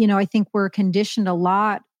 I think we're conditioned a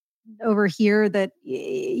lot over here that,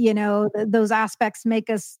 those aspects make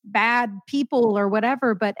us bad people or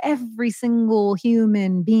whatever. But every single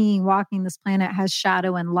human being walking this planet has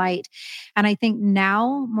shadow and light. And I think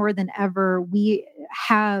now more than ever, we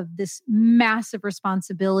have this massive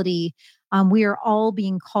responsibility. We are all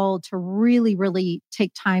being called to really, really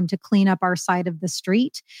take time to clean up our side of the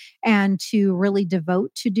street, and to really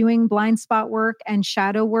devote to doing blind spot work and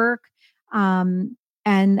shadow work.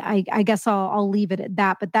 And I guess I'll leave it at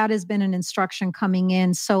that. But that has been an instruction coming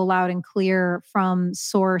in so loud and clear from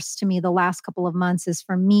source to me the last couple of months, is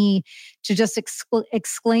for me to just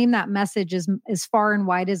exclaim that message as far and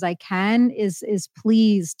wide as I can, is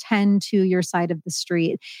please tend to your side of the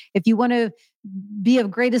street. If you want to be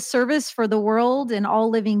of greatest service for the world and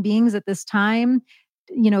all living beings at this time,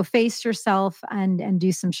 face yourself and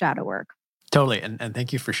do some shadow work. Totally. And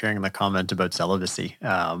thank you for sharing the comment about celibacy.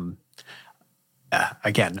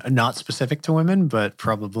 Again, not specific to women, but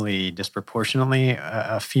probably disproportionately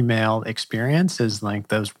a female experience, is like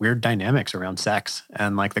those weird dynamics around sex,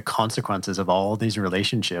 and like the consequences of all these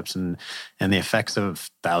relationships, and the effects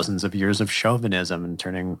of thousands of years of chauvinism and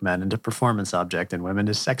turning men into performance object and women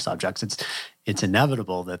as sex objects. It's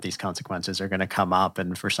inevitable that these consequences are going to come up,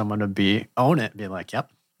 and for someone to own it, be like,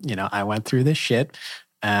 yep, I went through this shit.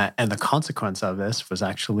 And the consequence of this was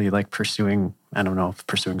actually like pursuing, I don't know if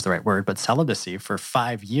pursuing is the right word, but celibacy for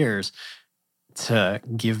 5 years, to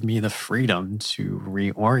give me the freedom to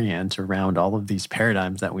reorient around all of these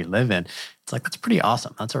paradigms that we live in. It's like, that's pretty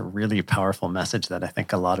awesome. That's a really powerful message that I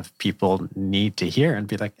think a lot of people need to hear, and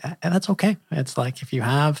be like, that's okay. It's like, if you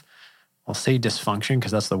have, I'll say dysfunction,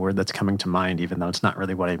 because that's the word that's coming to mind, even though it's not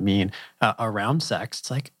really what I mean, around sex,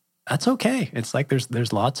 it's like, that's okay. It's like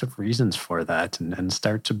there's lots of reasons for that, and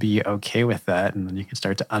start to be okay with that. And then you can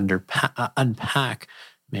start to unpack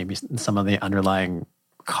maybe some of the underlying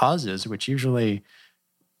causes, which usually,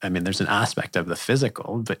 there's an aspect of the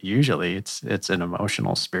physical, but usually it's an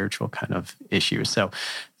emotional, spiritual kind of issue. So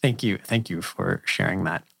thank you for sharing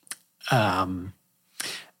that.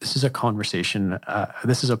 This is a conversation.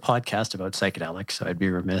 This is a podcast about psychedelics, so I'd be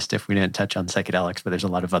remiss if we didn't touch on psychedelics, but there's a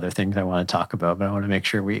lot of other things I want to talk about, but I want to make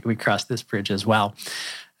sure we cross this bridge as well,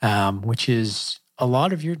 which is a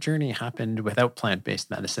lot of your journey happened without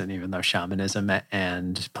plant-based medicine, even though shamanism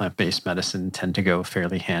and plant-based medicine tend to go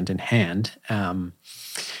fairly hand in hand.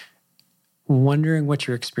 Wondering what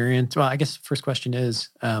your experience. Well, I guess the first question is,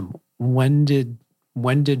 when did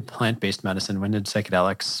plant-based medicine, when did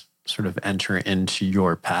psychedelics sort of enter into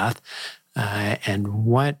your path, and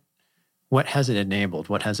what has it enabled?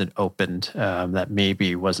 What has it opened that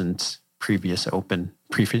maybe wasn't previously open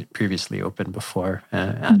before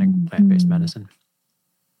adding plant-based medicine?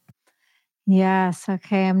 Yes.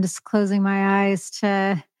 Okay. I'm just closing my eyes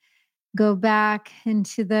to go back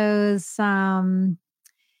into those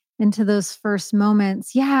first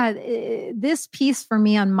moments. Yeah, this piece for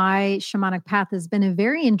me on my shamanic path has been a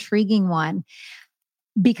very intriguing one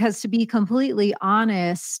because, to be completely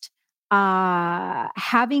honest,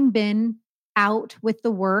 having been out with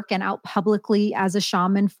the work and out publicly as a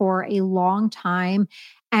shaman for a long time,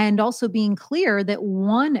 and also being clear that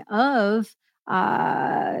one of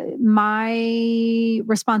my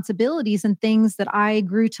responsibilities and things that I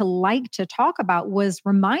grew to like to talk about was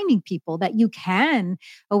reminding people that you can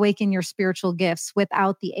awaken your spiritual gifts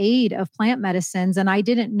without the aid of plant medicines. And I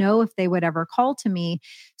didn't know if they would ever call to me.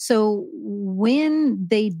 So when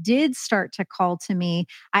they did start to call to me,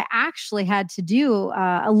 I actually had to do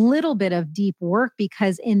a little bit of deep work,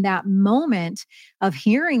 because in that moment of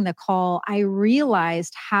hearing the call, I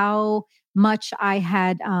realized how much I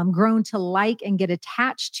had grown to like and get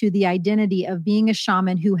attached to the identity of being a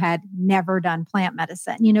shaman who had never done plant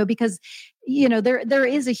medicine, because, there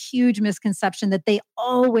is a huge misconception that they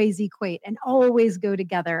always equate and always go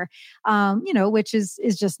together, which is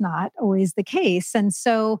just not always the case. And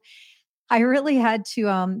so I really had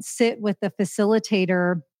to sit with the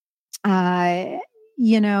facilitator.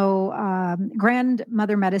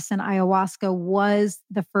 Grandmother medicine, ayahuasca, was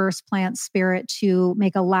the first plant spirit to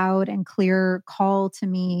make a loud and clear call to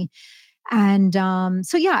me. And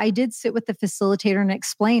I did sit with the facilitator and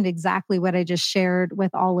explained exactly what I just shared with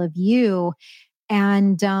all of you.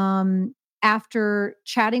 And after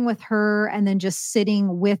chatting with her and then just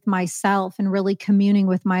sitting with myself and really communing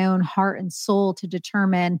with my own heart and soul to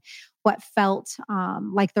determine what felt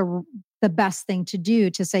like the best thing to do,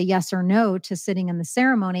 to say yes or no to sitting in the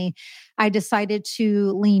ceremony, I decided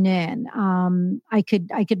to lean in. I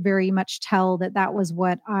could very much tell that was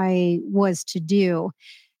what I was to do.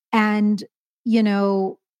 And,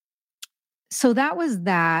 so that was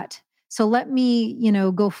that. So let me,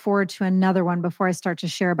 go forward to another one before I start to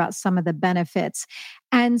share about some of the benefits.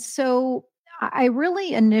 And so I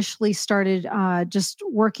really initially started just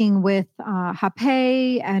working with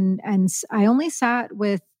Hape, and I only sat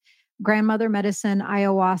with grandmother medicine,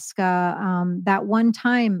 ayahuasca, that one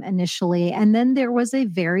time initially, and then there was a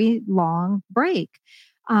very long break.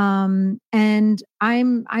 And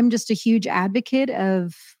I'm just a huge advocate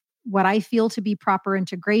of what I feel to be proper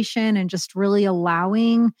integration, and just really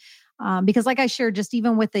allowing. Because like I shared, just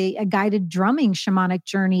even with a guided drumming shamanic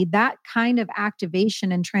journey, that kind of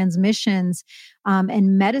activation and transmissions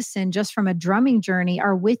and medicine just from a drumming journey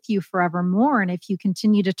are with you forevermore. And if you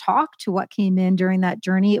continue to talk to what came in during that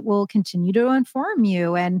journey, it will continue to inform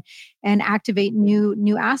you and activate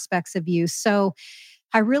new aspects of you. So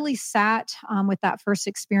I really sat with that first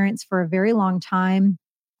experience for a very long time.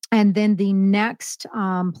 And then the next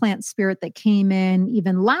plant spirit that came in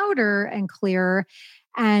even louder and clearer.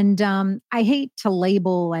 And I hate to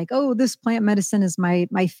label like, oh, this plant medicine is my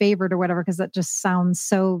favorite or whatever, because that just sounds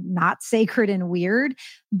so not sacred and weird.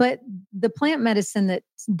 But the plant medicine that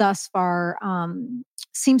thus far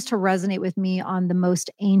seems to resonate with me on the most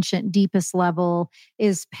ancient, deepest level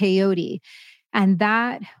is peyote. And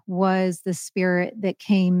that was the spirit that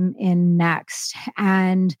came in next.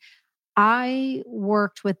 And I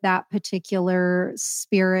worked with that particular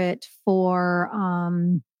spirit for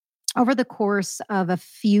over the course of a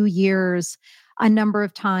few years, a number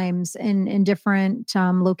of times in different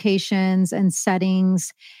locations and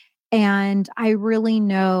settings. And I really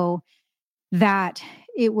know that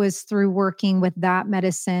it was through working with that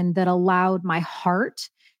medicine that allowed my heart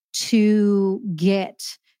to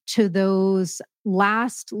get to those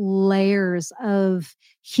last layers of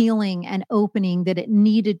healing and opening that it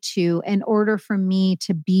needed to, in order for me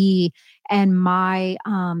to be in my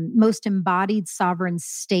most embodied sovereign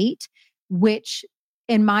state, which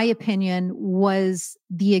in my opinion was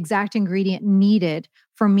the exact ingredient needed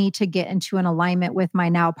for me to get into an alignment with my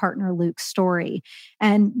now partner Luke's story.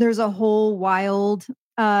 And there's a whole wild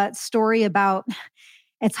story about,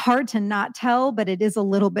 it's hard to not tell, but it is a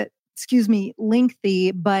little bit,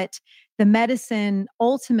 lengthy. But the medicine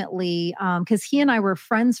ultimately, because he and I were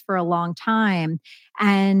friends for a long time.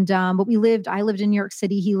 And but I lived in New York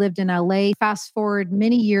City. He lived in LA. Fast forward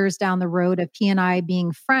many years down the road of he and I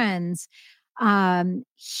being friends.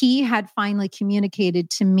 He had finally communicated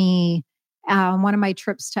to me on one of my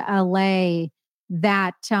trips to LA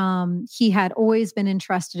that he had always been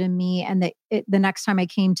interested in me, and that the next time I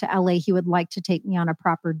came to LA, he would like to take me on a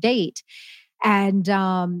proper date. And,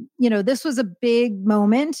 this was a big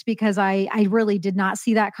moment because I really did not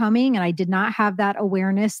see that coming. And I did not have that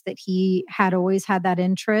awareness that he had always had that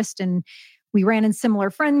interest. And we ran in similar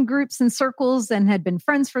friend groups and circles and had been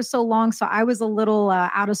friends for so long. So I was a little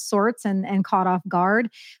out of sorts and caught off guard.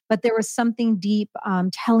 But there was something deep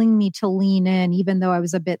telling me to lean in, even though I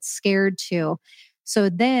was a bit scared to. So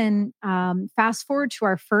then fast forward to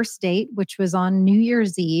our first date, which was on New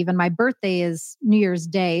Year's Eve, and my birthday is New Year's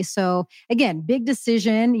Day. So again, big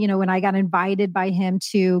decision, when I got invited by him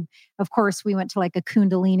to, of course, we went to like a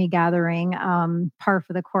Kundalini gathering, par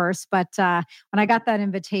for the course. But when I got that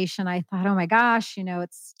invitation, I thought, oh my gosh,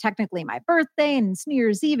 it's technically my birthday and it's New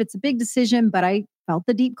Year's Eve. It's a big decision, but I felt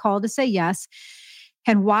the deep call to say yes.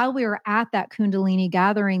 And while we were at that Kundalini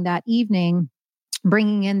gathering that evening,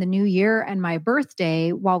 bringing in the new year and my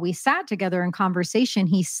birthday, while we sat together in conversation,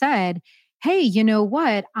 he said, hey, you know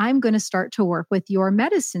what? I'm going to start to work with your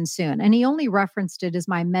medicine soon. And he only referenced it as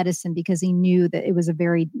my medicine because he knew that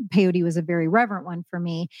peyote was a very reverent one for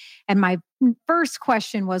me. And my first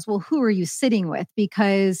question was, well, who are you sitting with?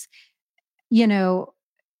 Because,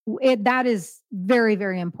 that is very,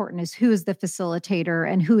 very important, is who is the facilitator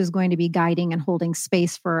and who is going to be guiding and holding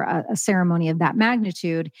space for a ceremony of that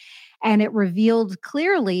magnitude. And it revealed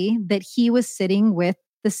clearly that he was sitting with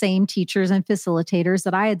the same teachers and facilitators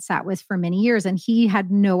that I had sat with for many years, and he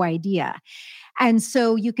had no idea. And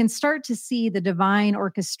so you can start to see the divine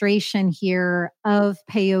orchestration here of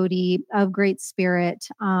peyote, of Great Spirit,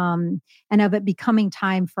 and of it becoming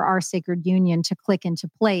time for our sacred union to click into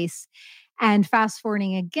place. And fast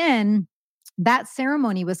forwarding again, that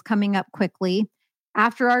ceremony was coming up quickly.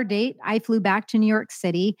 After our date, I flew back to New York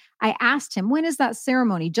City. I asked him, when is that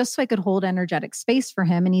ceremony? Just so I could hold energetic space for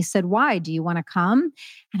him. And he said, why? Do you want to come?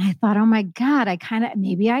 And I thought, oh my God,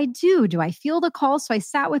 maybe I do. Do I feel the call? So I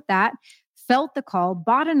sat with that, felt the call,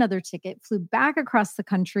 bought another ticket, flew back across the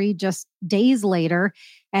country just days later.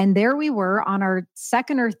 And there we were on our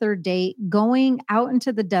second or third date, going out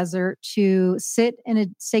into the desert to sit in a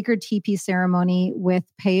sacred teepee ceremony with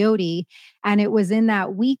peyote. And it was in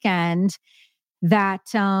that weekend that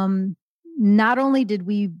not only did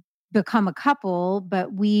we become a couple,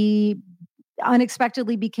 but we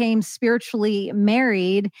unexpectedly became spiritually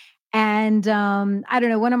married. And I don't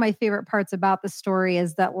know, one of my favorite parts about the story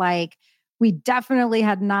is that we definitely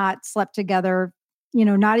had not slept together,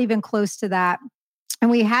 not even close to that. And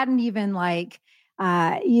we hadn't even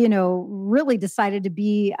really decided to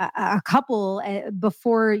be a couple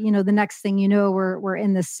before, the next thing we're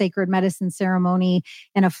in this sacred medicine ceremony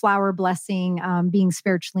and a flower blessing, being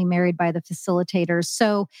spiritually married by the facilitators.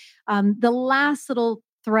 So the last little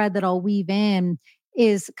thread that I'll weave in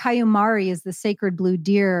is Kayumari is the sacred blue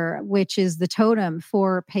deer, which is the totem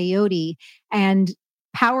for peyote. And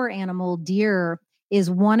power animal deer is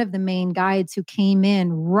one of the main guides who came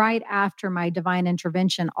in right after my divine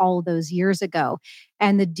intervention all of those years ago.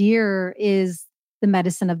 And the deer is the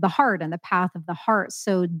medicine of the heart and the path of the heart.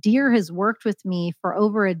 So deer has worked with me for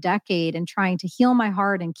over a decade in trying to heal my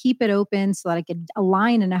heart and keep it open so that I could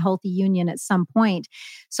align in a healthy union at some point.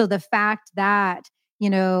 So the fact that,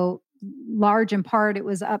 large in part, it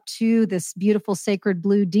was up to this beautiful sacred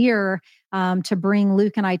blue deer to bring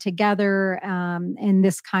Luke and I together in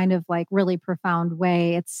this kind of really profound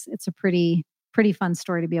way. It's a pretty fun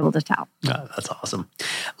story to be able to tell. Oh, that's awesome.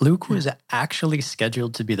 Luke was actually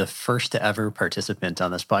scheduled to be the first to ever participant on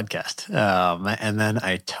this podcast. And then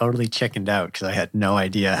I totally chickened out because I had no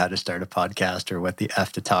idea how to start a podcast or what the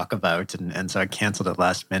F to talk about. And so I canceled it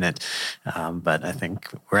last minute. But I think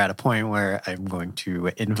we're at a point where I'm going to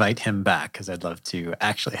invite him back because I'd love to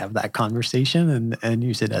actually have that conversation and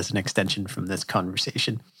use it as an extension from this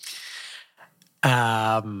conversation.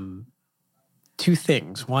 Two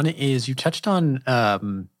things. One is you touched on,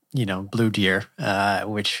 blue deer,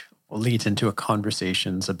 which leads into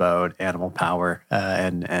conversations about animal power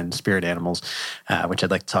and spirit animals, which I'd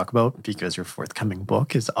like to talk about because your forthcoming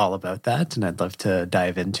book is all about that, and I'd love to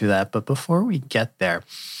dive into that. But before we get there,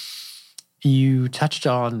 you touched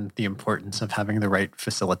on the importance of having the right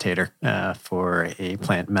facilitator for a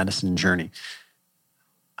plant medicine journey.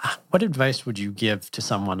 What advice would you give to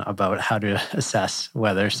someone about how to assess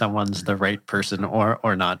whether someone's the right person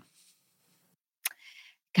or not?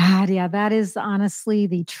 God, yeah, that is honestly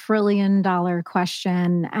the $1 trillion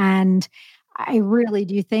question. And I really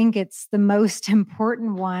do think it's the most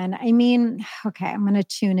important one. I mean, okay, I'm going to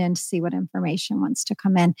tune in to see what information wants to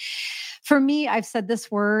come in. For me, I've said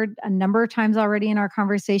this word a number of times already in our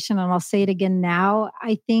conversation, and I'll say it again now.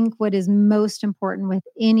 I think what is most important with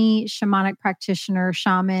any shamanic practitioner,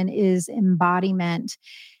 shaman, is embodiment.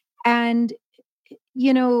 And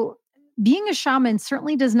you know, being a shaman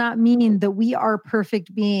certainly does not mean that we are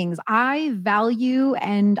perfect beings. I value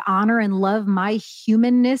and honor and love my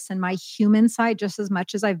humanness and my human side just as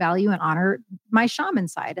much as I value and honor my shaman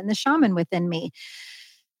side and the shaman within me.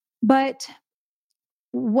 But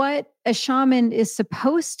what a shaman is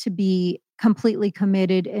supposed to be completely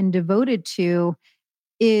committed and devoted to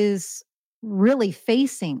is really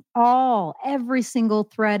facing every single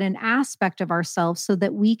thread and aspect of ourselves so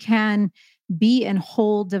that we can be in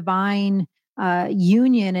whole divine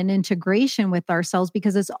union and integration with ourselves,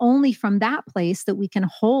 because it's only from that place that we can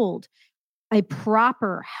hold a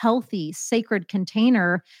proper, healthy, sacred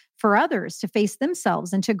container for others to face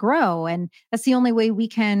themselves and to grow. And that's the only way we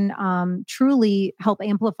can truly help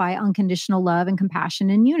amplify unconditional love and compassion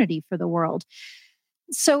and unity for the world.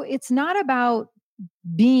 So it's not about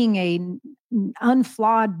being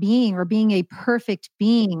unflawed being or being a perfect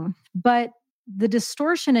being, but the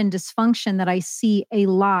distortion and dysfunction that I see a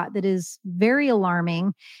lot that is very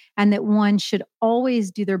alarming and that one should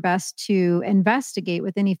always do their best to investigate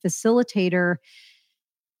with any facilitator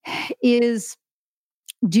is,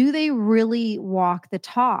 do they really walk the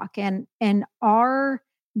talk? And are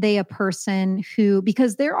they a person who,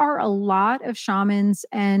 because there are a lot of shamans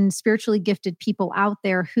and spiritually gifted people out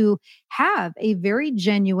there who have a very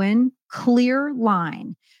genuine, clear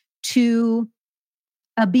line to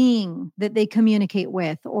a being that they communicate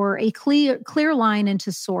with, or a clear line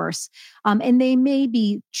into source. And they may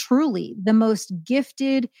be truly the most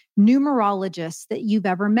gifted numerologists that you've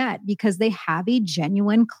ever met because they have a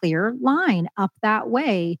genuine, clear line up that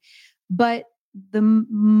way. But the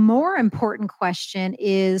more important question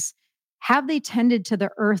is, have they tended to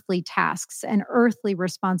the earthly tasks and earthly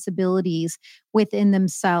responsibilities within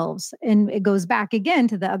themselves? And it goes back again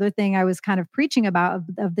to the other thing I was kind of preaching about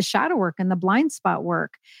of the shadow work and the blind spot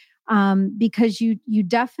work. Because you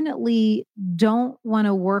definitely don't want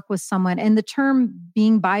to work with someone. And the term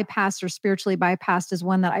being bypassed or spiritually bypassed is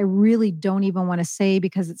one that I really don't even want to say,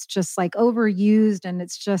 because it's just like overused. And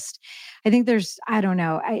it's just, I think I don't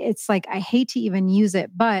know. It's like, I hate to even use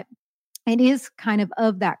it, but it is kind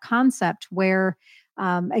of that concept where,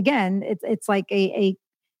 again, it's like a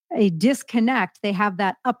disconnect. They have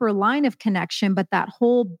that upper line of connection, but that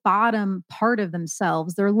whole bottom part of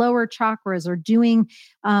themselves, their lower chakras, are doing,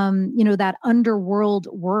 that underworld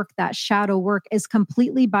work, that shadow work, is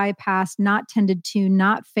completely bypassed, not tended to,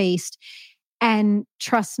 not faced. And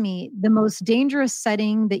trust me, the most dangerous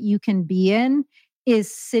setting that you can be in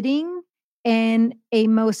is sitting in a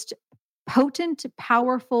most potent,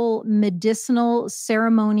 powerful, medicinal,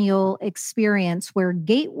 ceremonial experience where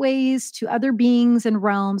gateways to other beings and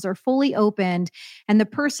realms are fully opened. And the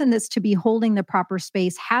person that's to be holding the proper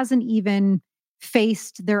space hasn't even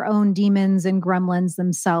faced their own demons and gremlins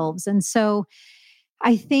themselves. And so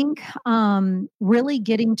I think really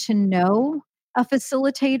getting to know a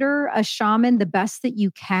facilitator, a shaman, the best that you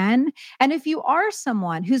can. And if you are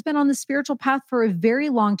someone who's been on the spiritual path for a very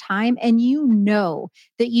long time and you know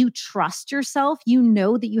that you trust yourself, you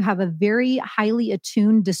know that you have a very highly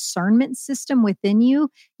attuned discernment system within you,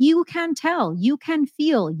 you can tell, you can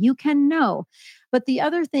feel, you can know. But the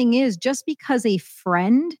other thing is, just because a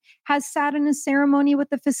friend has sat in a ceremony with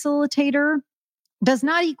the facilitator does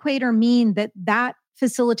not equate or mean that that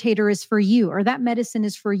facilitator is for you, or that medicine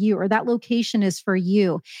is for you, or that location is for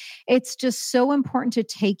you. It's just so important to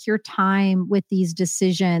take your time with these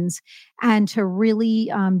decisions and to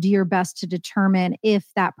really do your best to determine if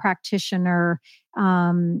that practitioner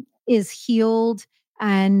is healed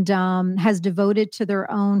and has devoted to their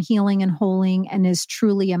own healing and holding and is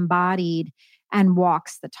truly embodied and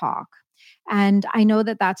walks the talk. And I know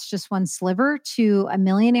that that's just one sliver to a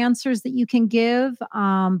million answers that you can give.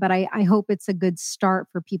 But I hope it's a good start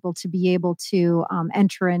for people to be able to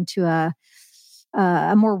enter into a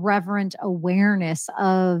more reverent awareness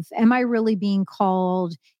of, am I really being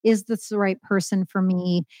called? Is this the right person for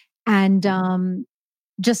me? And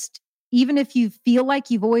just, even if you feel like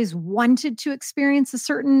you've always wanted to experience a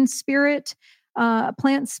certain spirit,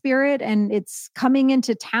 plant spirit, and it's coming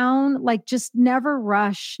into town, like, just never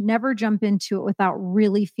rush, never jump into it without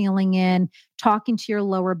really feeling in, talking to your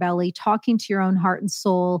lower belly, talking to your own heart and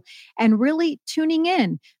soul, and really tuning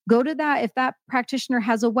in. Go to that. If that practitioner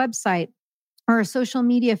has a website, or a social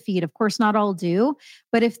media feed. Of course, not all do,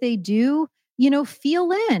 but if they do,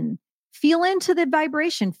 feel into the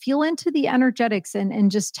vibration, feel into the energetics,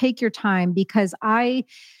 and just take your time, because I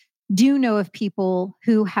do know of people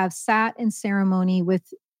who have sat in ceremony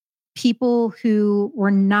with people who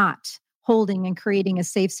were not holding and creating a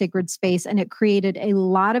safe, sacred space. And it created a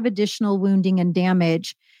lot of additional wounding and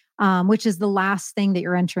damage, which is the last thing that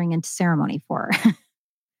you're entering into ceremony for.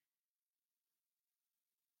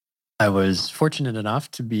 I was fortunate enough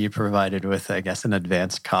to be provided with, I guess, an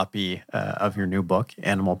advanced copy of your new book,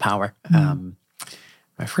 Animal Power.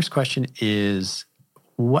 My first question is,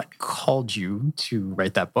 what called you to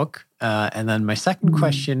write that book? And then my second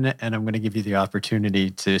question, and I'm going to give you the opportunity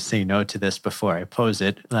to say no to this before I pose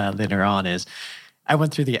it later on, is I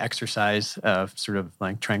went through the exercise of sort of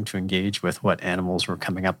like trying to engage with what animals were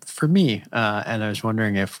coming up for me. And I was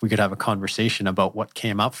wondering if we could have a conversation about what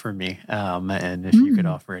came up for me, and if you could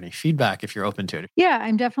offer any feedback if you're open to it. Yeah,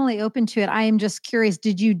 I'm definitely open to it. I am just curious,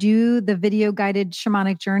 did you do the video guided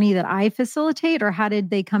shamanic journey that I facilitate, or how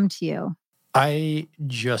did they come to you? I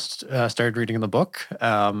just started reading the book.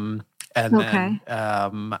 And then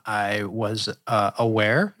I was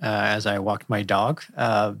aware as I walked my dog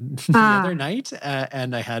the other night,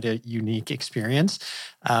 and I had a unique experience.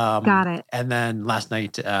 Got it. And then last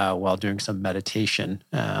night, while doing some meditation,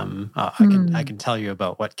 I can tell you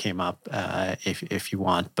about what came up if you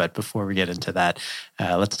want. But before we get into that,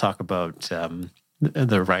 let's talk about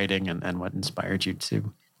the writing and what inspired you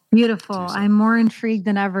to. Beautiful. I'm more intrigued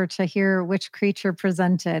than ever to hear which creature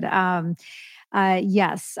presented.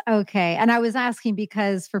 Yes. Okay. And I was asking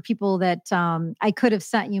because for people that I could have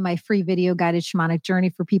sent you my free video guided shamanic journey.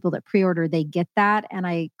 For people that pre-order, they get that. And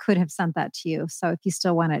I could have sent that to you. So if you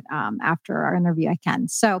still want it after our interview, I can.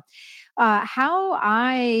 So how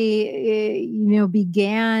I,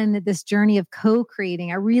 began this journey of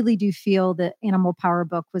co-creating, I really do feel that Animal Power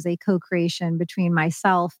book was a co-creation between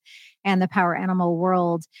myself and the power animal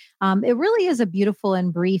world. It really is a beautiful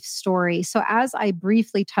and brief story. So as I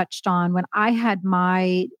briefly touched on, when I had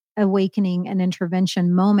my awakening and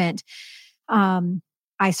intervention moment,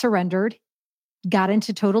 I surrendered, got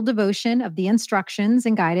into total devotion of the instructions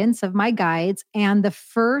and guidance of my guides. And the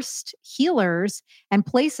first healers and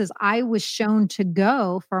places I was shown to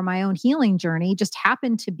go for my own healing journey just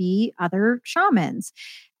happened to be other shamans.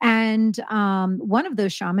 And one of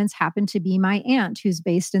those shamans happened to be my aunt, who's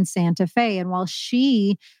based in Santa Fe. And while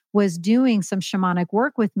she was doing some shamanic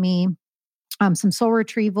work with me, some soul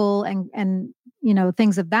retrieval and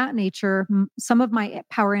things of that nature, some of my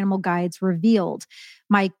power animal guides revealed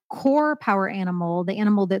my core power animal, the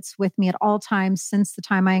animal that's with me at all times since the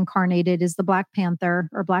time I incarnated, is the Black Panther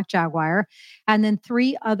or Black Jaguar. And then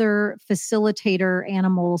 3 other facilitator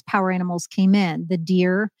animals, power animals, came in: the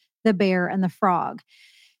deer, the bear, and the frog.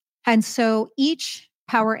 And so each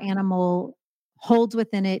power animal holds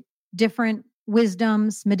within it different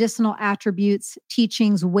wisdoms, medicinal attributes,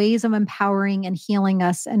 teachings, ways of empowering and healing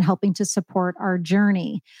us and helping to support our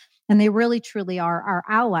journey. And they really, truly are our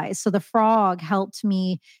allies. So the frog helped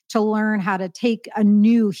me to learn how to take a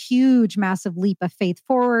new, huge, massive leap of faith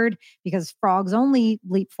forward, because frogs only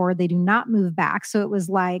leap forward. They do not move back. So it was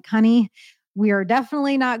like, honey, we are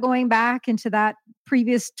definitely not going back into that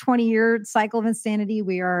previous 20-year cycle of insanity.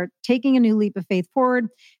 We are taking a new leap of faith forward,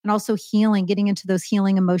 and also healing, getting into those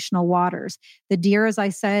healing emotional waters. The deer, as I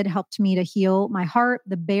said, helped me to heal my heart.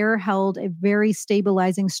 The bear held a very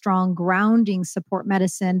stabilizing, strong, grounding support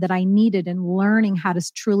medicine that I needed in learning how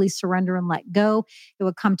to truly surrender and let go. It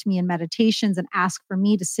would come to me in meditations and ask for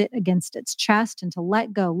me to sit against its chest and to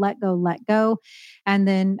let go, let go, let go. And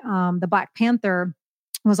then the Black Panther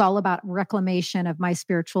was all about reclamation of my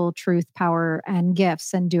spiritual truth, power, and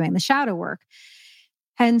gifts, and doing the shadow work.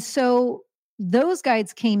 And so those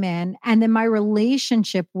guides came in, and then my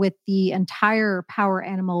relationship with the entire power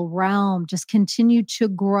animal realm just continued to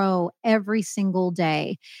grow every single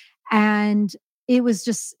day. And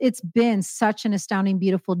it's been such an astounding,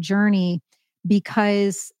 beautiful journey,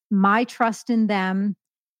 because my trust in them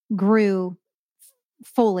grew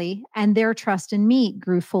fully, and their trust in me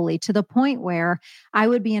grew fully, to the point where I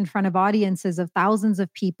would be in front of audiences of thousands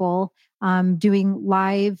of people, doing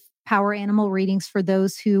live power animal readings for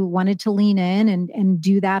those who wanted to lean in and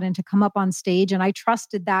do that and to come up on stage. And I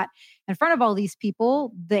trusted that in front of all these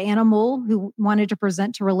people, the animal who wanted to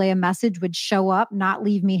present, to relay a message, would show up, not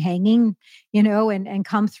leave me hanging, and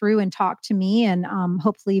come through and talk to me, and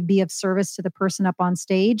hopefully be of service to the person up on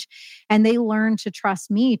stage. And they learned to trust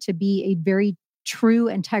me to be a very true,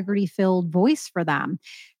 integrity-filled voice for them.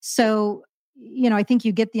 So, I think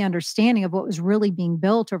you get the understanding of what was really being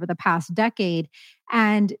built over the past decade.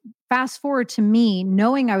 And fast forward to me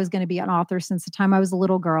knowing I was going to be an author since the time I was a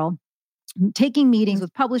little girl, taking meetings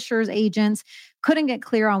with publishers, agents, couldn't get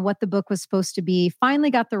clear on what the book was supposed to be.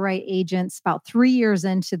 Finally got the right agents about 3 years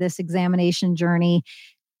into this examination journey,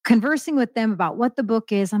 conversing with them about what the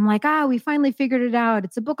book is. I'm like, we finally figured it out.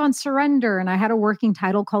 It's a book on surrender. And I had a working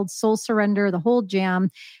title called Soul Surrender, the whole jam,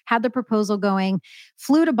 had the proposal going,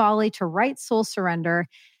 flew to Bali to write Soul Surrender.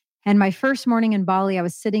 And my first morning in Bali, I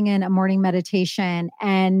was sitting in a morning meditation.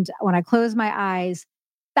 And when I closed my eyes,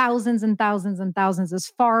 thousands and thousands and thousands,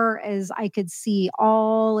 as far as I could see,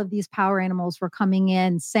 all of these power animals were coming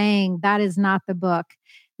in saying, that is not the book.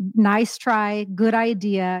 Nice try, good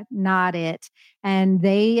idea, not it. And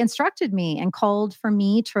they instructed me and called for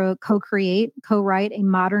me to co-write a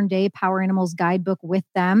modern day power animals guidebook with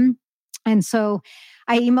them. And so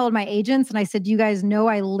I emailed my agents and I said, you guys know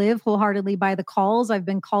I live wholeheartedly by the calls. I've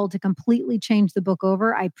been called to completely change the book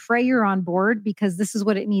over. I pray you're on board because this is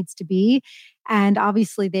what it needs to be. And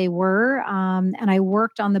obviously they were. And I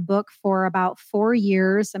worked on the book for about 4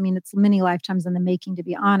 years. I mean, it's many lifetimes in the making, to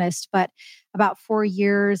be honest, but about 4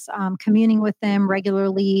 years, communing with them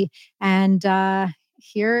regularly. And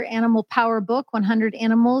here, Animal Power Book, 100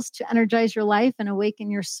 Animals to Energize Your Life and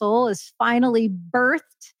Awaken Your Soul, is finally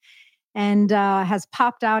birthed and has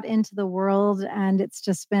popped out into the world. And it's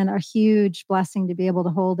just been a huge blessing to be able to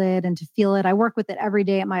hold it and to feel it. I work with it every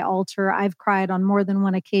day at my altar. I've cried on more than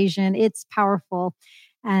one occasion. It's powerful.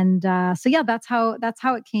 And so, yeah, that's how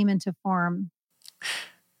it came into form.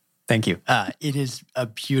 Thank you. It is a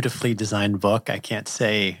beautifully designed book. I can't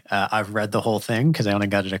say I've read the whole thing because I only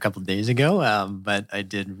got it a couple of days ago, but I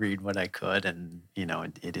did read what I could. And,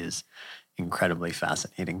 it is incredibly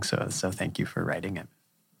fascinating. So thank you for writing it.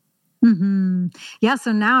 Mm-hmm. Yeah.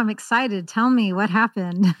 So now I'm excited. Tell me what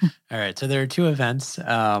happened. All right. So there are 2 events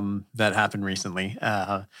that happened recently.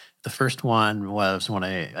 The first one was when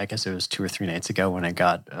I guess it was 2 or 3 nights ago when I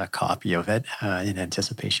got a copy of it in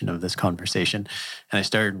anticipation of this conversation. And I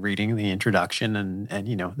started reading the introduction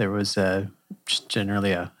and there was just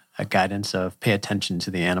generally a guidance of pay attention to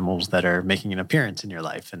the animals that are making an appearance in your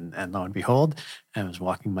life. And lo and behold, I was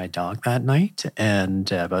walking my dog that night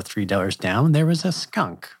and about 3 doors down, there was a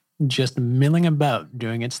skunk just milling about,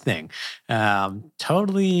 doing its thing.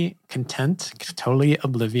 Totally content, totally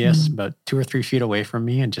oblivious, about 2 or 3 feet away from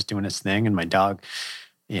me and just doing its thing. And my dog,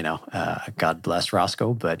 God bless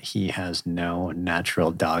Roscoe, but he has no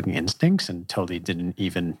natural dog instincts and totally didn't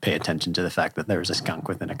even pay attention to the fact that there was a skunk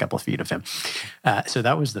within a couple of feet of him. So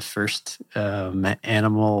that was the first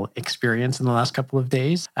animal experience in the last couple of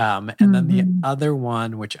days. And then the other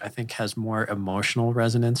one, which I think has more emotional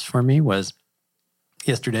resonance for me, was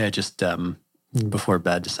yesterday. I just, before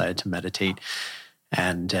bed, decided to meditate.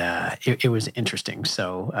 And it was interesting.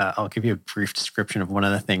 So I'll give you a brief description of one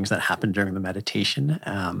of the things that happened during the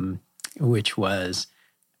meditation, which was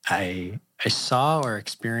I saw or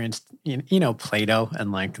experienced, Play-Doh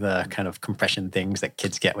and like the kind of compression things that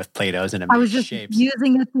kids get with Play-Dohs and it I was makes just shapes.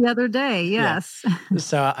 using it the other day. Yes. Yeah.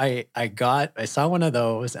 So I saw one of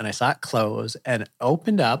those and I saw it close and it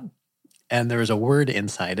opened up and there was a word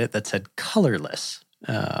inside it that said colorless.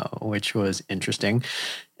 Which was interesting.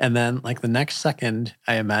 And then like the next second,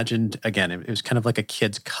 I imagined, again, it was kind of like a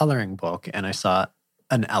kid's coloring book. And I saw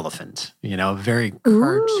an elephant, very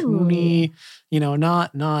cartoony,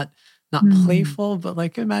 not playful, but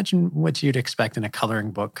like imagine what you'd expect in a coloring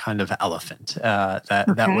book kind of elephant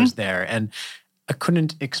that was there. And I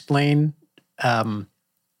couldn't explain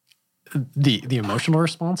the emotional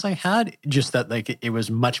response I had, just that like it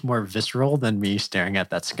was much more visceral than me staring at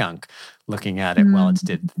that skunk, looking at it while it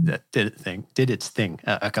did its thing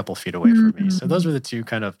a couple feet away from me. So those were the 2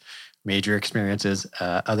 kind of major experiences.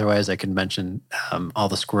 Otherwise, I could mention all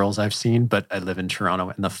the squirrels I've seen, but I live in Toronto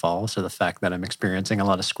in the fall, so the fact that I'm experiencing a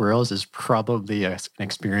lot of squirrels is probably an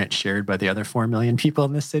experience shared by the other 4 million people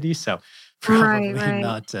in this city. So probably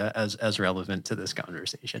not as relevant to this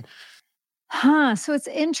conversation. So it's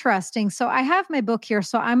interesting. So I have my book here.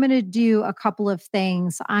 So I'm going to do a couple of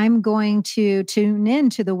things. I'm going to tune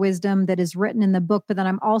into the wisdom that is written in the book, but then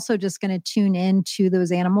I'm also just going to tune into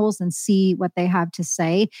those animals and see what they have to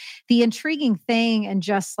say. The intriguing thing and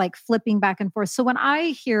just like flipping back and forth. So when I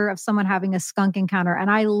hear of someone having a skunk encounter,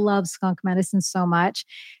 and I love skunk medicine so much,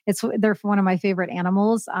 they're one of my favorite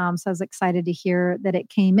animals. So I was excited to hear that it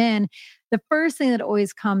came in. the first thing that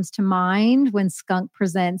always comes to mind when skunk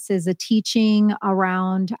presents is a teaching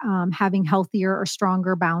around having healthier or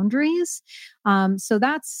stronger boundaries. So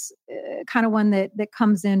that's kind of one that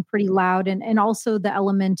comes in pretty loud, and also the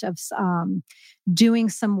element of doing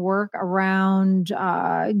some work around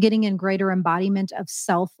getting in greater embodiment of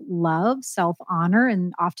self-love, self-honor,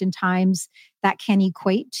 and oftentimes that can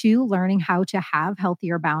equate to learning how to have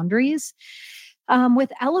healthier boundaries.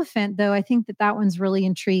 With elephant, though, I think that one's really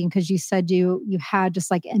intriguing because you said you had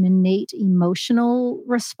just like an innate emotional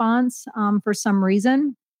response for some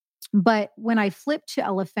reason. But when I flipped to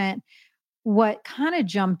elephant, what kind of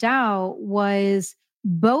jumped out was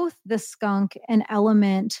both the skunk and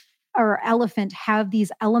elephant have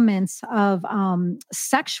these elements of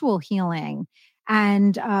sexual healing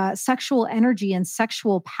and sexual energy and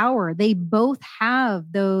sexual power. They both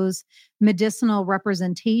have those medicinal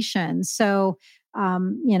representations. So,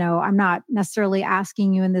 I'm not necessarily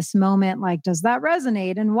asking you in this moment, like, does that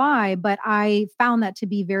resonate and why? But I found that to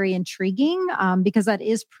be very intriguing because that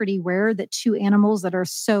is pretty rare that two animals that are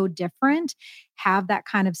so different have that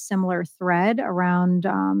kind of similar thread around,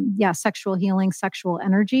 sexual healing, sexual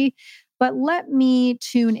energy. But let me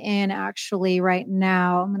tune in actually right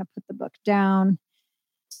now. I'm going to put the book down.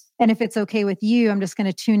 And if it's okay with you, I'm just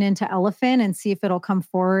going to tune into elephant and see if it'll come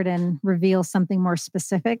forward and reveal something more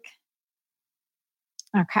specific.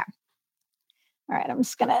 Okay. All right. I'm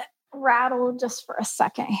just going to rattle just for a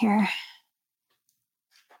second here.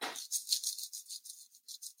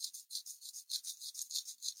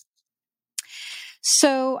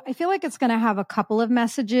 So I feel like it's going to have a couple of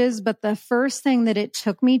messages, but the first thing that it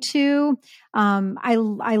took me to, I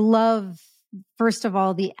love, first of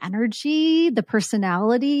all, the energy, the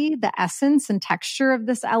personality, the essence and texture of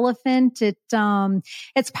this elephant.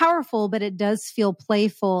 It's powerful, but it does feel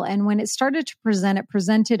playful. And when it started to present, it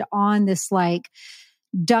presented on this like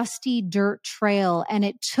dusty dirt trail, and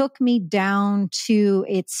it took me down to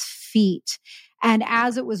its feet. And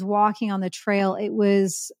as it was walking on the trail, it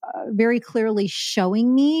was very clearly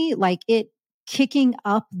showing me like it kicking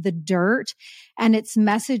up the dirt. And its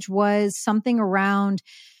message was something around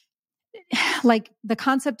like the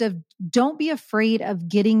concept of don't be afraid of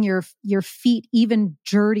getting your feet even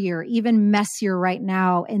dirtier, even messier right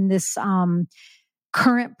now in this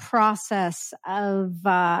current process of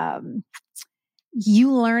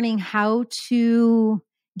you learning how to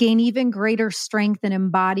gain even greater strength and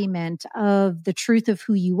embodiment of the truth of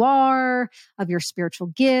who you are, of your spiritual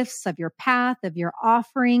gifts, of your path, of your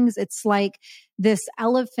offerings. It's like this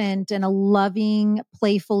elephant in a loving,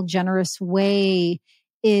 playful, generous way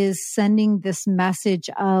is sending this message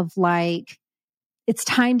of like, it's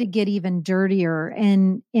time to get even dirtier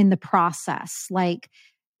in the process. Like,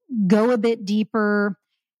 go a bit deeper,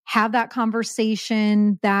 have that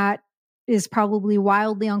conversation that is probably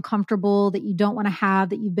wildly uncomfortable, that you don't want to have,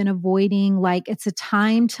 that you've been avoiding. Like, it's a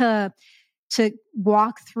time to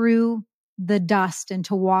walk through the dust and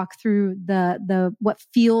to walk through the what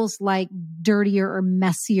feels like dirtier or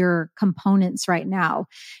messier components right now.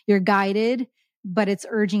 You're guided, but it's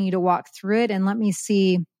urging you to walk through it. And let me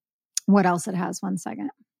see what else it has. One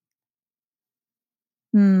second.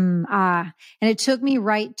 And it took me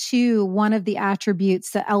right to one of the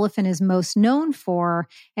attributes that elephant is most known for,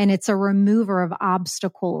 and it's a remover of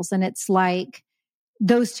obstacles. And it's like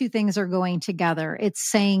those two things are going together.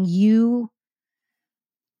 It's saying you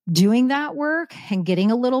doing that work and getting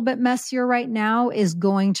a little bit messier right now is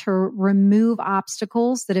going to remove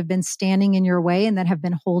obstacles that have been standing in your way and that have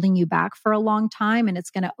been holding you back for a long time. And it's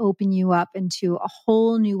going to open you up into a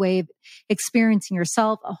whole new way of experiencing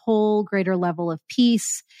yourself, a whole greater level of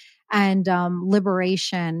peace and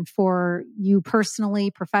liberation for you personally,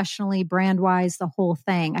 professionally, brand-wise, the whole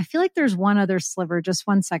thing. I feel like there's one other sliver. Just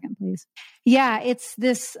one second, please. Yeah, it's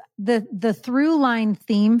this, the through line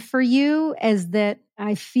theme for you is that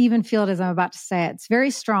I even feel it as I'm about to say it. It's very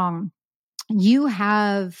strong. You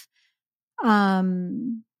have a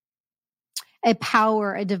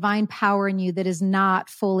power, a divine power in you that is not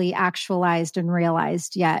fully actualized and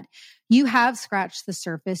realized yet. You have scratched the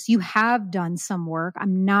surface. You have done some work.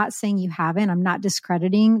 I'm not saying you haven't. I'm not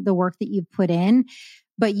discrediting the work that you've put in,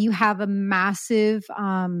 but you have a massive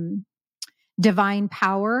divine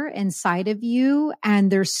power inside of you.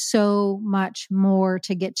 And there's so much more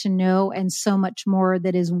to get to know and so much more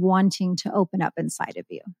that is wanting to open up inside of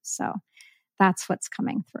you. So that's what's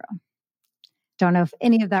coming through. Don't know if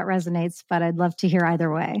any of that resonates, but I'd love to hear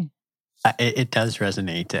either way. It does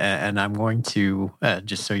resonate. And I'm going to,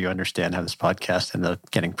 just so you understand how this podcast ends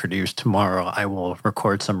up getting produced tomorrow, I will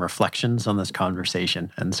record some reflections on this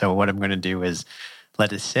conversation. And so what I'm going to do is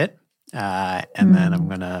let it sit And then I'm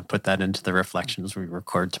going to put that into the reflections we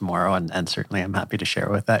record tomorrow. And certainly I'm happy to share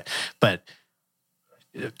with that. But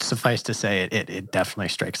suffice to say, it definitely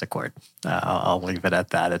strikes a chord. I'll leave it at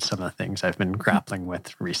that. It's some of the things I've been grappling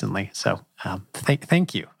with recently. So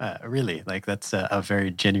thank you. Really, like that's a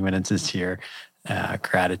very genuine and sincere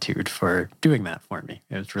gratitude for doing that for me.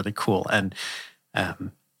 It was really cool. And not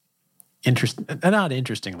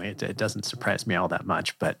interestingly, it doesn't surprise me all that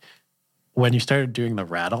much, but when you started doing the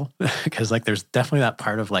rattle, because like there's definitely that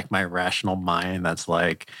part of like my rational mind that's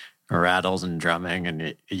like, rattles and drumming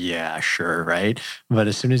and yeah, sure, right? But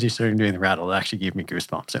as soon as you started doing the rattle, it actually gave me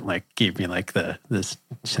goosebumps. It like gave me like this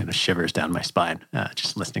kind of shivers down my spine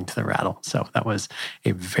just listening to the rattle. So that was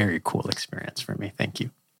a very cool experience for me. Thank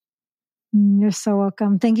you. You're so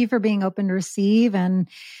welcome. Thank you for being open to receive and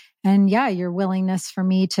yeah, your willingness for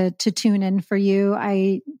me to tune in for you.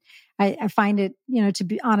 I find it,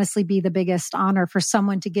 to honestly be the biggest honor for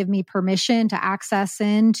someone to give me permission to access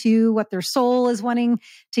into what their soul is wanting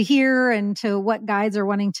to hear and to what guides are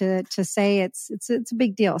wanting to say. It's a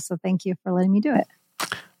big deal. So thank you for letting me do it.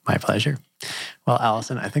 My pleasure. Well,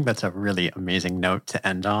 Allison, I think that's a really amazing note to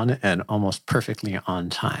end on and almost perfectly on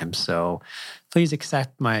time. So please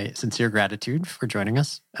accept my sincere gratitude for joining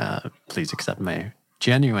us. Please accept my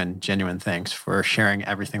genuine thanks for sharing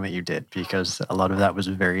everything that you did, because a lot of that was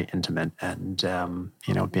very intimate, and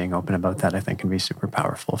being open about that I think can be super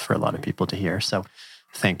powerful for a lot of people to hear. So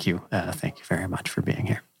thank you very much for being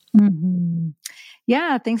here. Mm-hmm.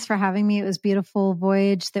 Yeah, thanks for having me. It was a beautiful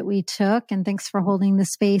voyage that we took, and thanks for holding the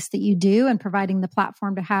space that you do and providing the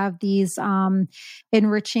platform to have these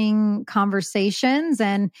enriching conversations.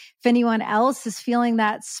 And if anyone else is feeling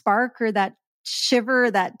that spark or that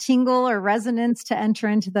shiver, that tingle or resonance to enter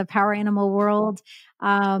into the power animal world,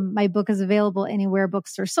 my book is available anywhere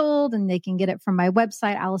books are sold, and they can get it from my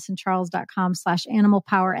website,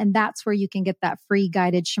 AllisonCharles.com/animalpower. And that's where you can get that free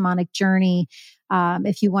guided shamanic journey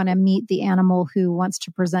if you want to meet the animal who wants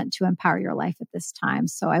to present to empower your life at this time.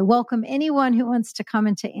 So I welcome anyone who wants to come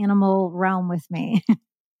into animal realm with me.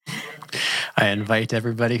 I invite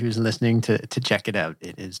everybody who's listening to check it out.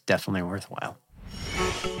 It is definitely worthwhile.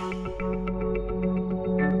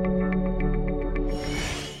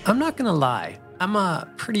 I'm not going to lie. I'm a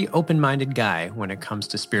pretty open-minded guy when it comes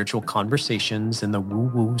to spiritual conversations and the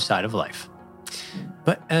woo-woo side of life.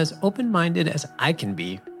 But as open-minded as I can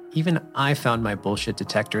be, even I found my bullshit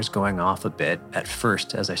detectors going off a bit at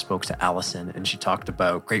first as I spoke to Allison, and she talked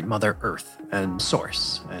about Great Mother Earth and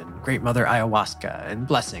Source and Great Mother Ayahuasca and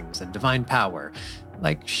blessings and divine power,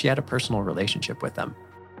 like she had a personal relationship with them.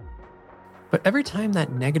 But every time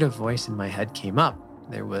that negative voice in my head came up,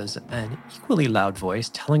 there was an equally loud voice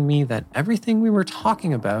telling me that everything we were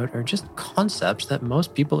talking about are just concepts that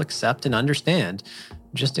most people accept and understand,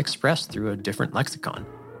 just expressed through a different lexicon.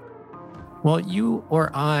 While you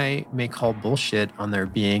or I may call bullshit on there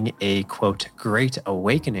being a, quote, great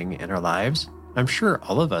awakening in our lives, I'm sure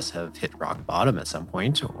all of us have hit rock bottom at some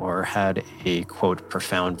point or had a, quote,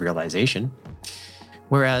 profound realization.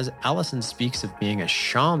 Whereas Allison speaks of being a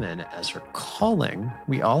shaman as her calling,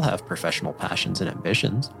 we all have professional passions and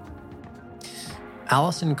ambitions.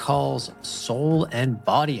 Allison calls soul and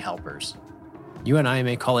body helpers. You and I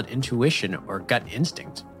may call it intuition or gut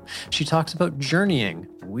instinct. She talks about journeying.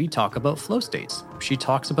 We talk about flow states. She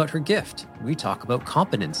talks about her gift. We talk about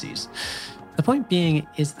competencies. The point being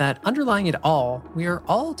is that underlying it all, we are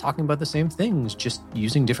all talking about the same things, just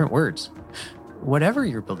using different words. Whatever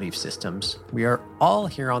your belief systems, we are all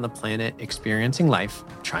here on the planet experiencing life,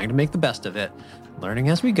 trying to make the best of it, learning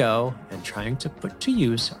as we go, and trying to put to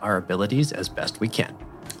use our abilities as best we can.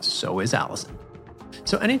 So is Allison.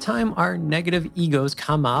 So anytime our negative egos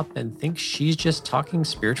come up and think she's just talking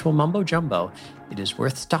spiritual mumbo jumbo, it is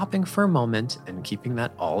worth stopping for a moment and keeping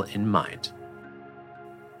that all in mind.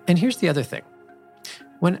 And here's the other thing.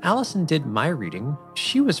 When Allison did my reading,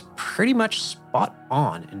 she was pretty much spot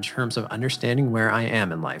on in terms of understanding where I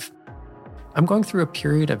am in life. I'm going through a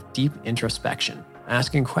period of deep introspection,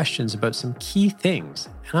 asking questions about some key things,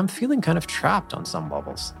 and I'm feeling kind of trapped on some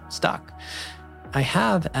levels, stuck. I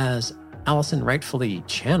have, as Allison rightfully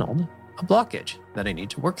channeled, a blockage that I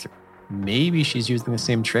need to work through. Maybe she's using the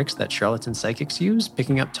same tricks that charlatan psychics use,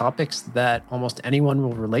 picking up topics that almost anyone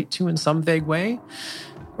will relate to in some vague way,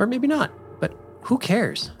 or maybe not. Who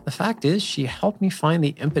cares? The fact is, she helped me find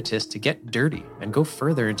the impetus to get dirty and go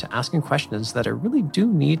further into asking questions that I really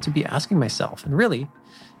do need to be asking myself. And really,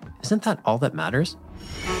 isn't that all that matters?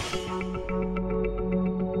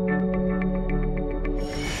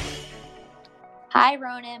 Hi,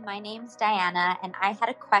 Ronan. My name's Diana, and I had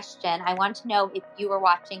a question. I want to know if you were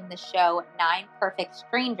watching the show 9 Perfect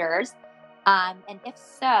Strangers, And if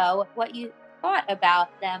so, what you thought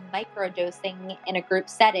about them microdosing in a group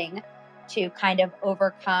setting to kind of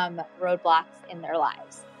overcome roadblocks in their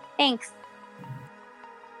lives. Thanks.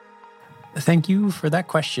 Thank you for that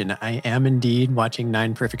question. I am indeed watching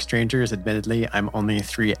 9 Perfect Strangers. Admittedly, I'm only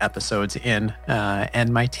 3 episodes in,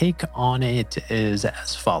 and my take on it is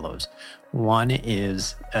as follows. One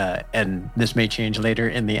is, and this may change later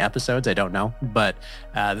in the episodes, I don't know, but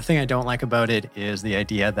the thing I don't like about it is the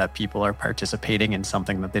idea that people are participating in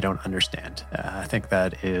something that they don't understand. I think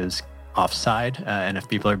that is offside, and if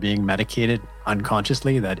people are being medicated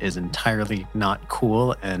unconsciously, that is entirely not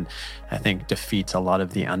cool, and I think defeats a lot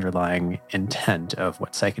of the underlying intent of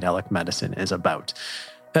what psychedelic medicine is about.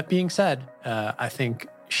 That being said, I think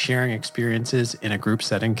sharing experiences in a group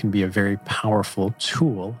setting can be a very powerful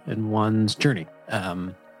tool in one's journey.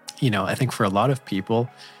 I think for a lot of people,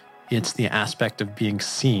 it's the aspect of being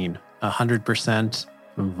seen 100%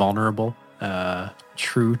 vulnerable,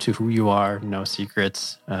 true to who you are, no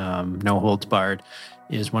secrets, no holds barred,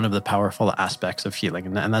 is one of the powerful aspects of healing.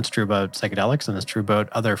 And that's true about psychedelics, and that's true about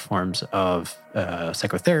other forms of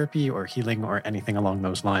psychotherapy or healing or anything along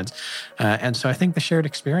those lines. And so I think the shared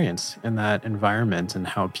experience in that environment and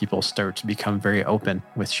how people start to become very open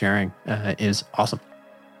with sharing is awesome.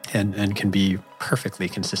 And can be perfectly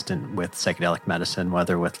consistent with psychedelic medicine,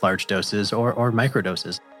 whether with large doses or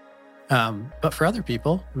microdoses. But for other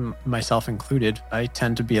people, myself included, I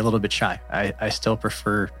tend to be a little bit shy. I still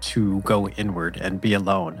prefer to go inward and be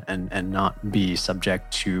alone and not be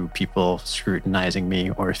subject to people scrutinizing me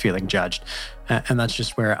or feeling judged. And that's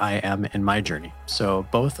just where I am in my journey. So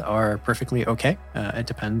both are perfectly okay. It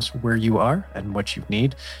depends where you are and what you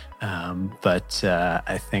need. But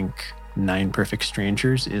I think 9 Perfect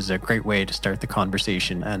Strangers is a great way to start the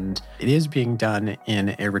conversation, and it is being done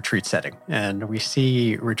in a retreat setting. And we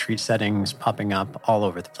see retreat settings popping up all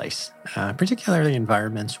over the place, particularly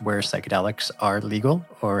environments where psychedelics are legal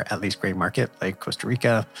or at least gray market, like Costa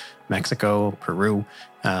Rica, Mexico, Peru.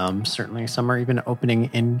 Certainly some are even opening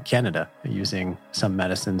in Canada using some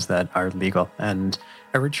medicines that are legal. And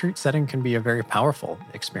a retreat setting can be a very powerful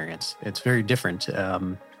experience. It's very different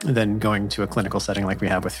than going to a clinical setting like we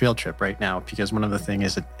have with Field Trip right now, because one of the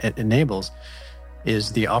things it enables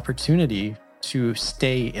is the opportunity to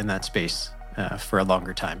stay in that space for a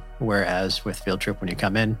longer time. Whereas with Field Trip, when you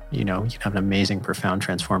come in, you can have an amazing, profound,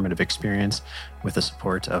 transformative experience with the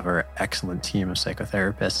support of our excellent team of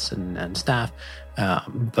psychotherapists and staff.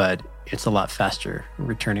 But it's a lot faster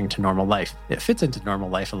returning to normal life. It fits into normal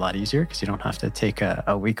life a lot easier because you don't have to take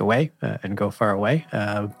a week away and go far away.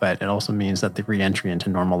 But it also means that the re-entry into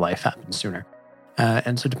normal life happens sooner.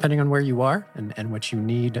 And so depending on where you are and what you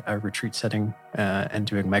need, a retreat setting and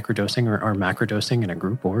doing microdosing or macrodosing in a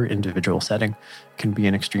group or individual setting can be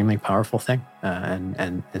an extremely powerful thing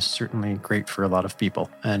and is certainly great for a lot of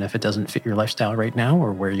people. And if it doesn't fit your lifestyle right now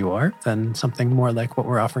or where you are, then something more like what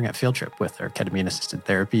we're offering at Field Trip with our ketamine-assisted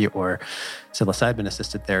therapy or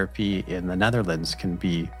psilocybin-assisted therapy in the Netherlands can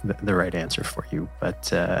be the right answer for you.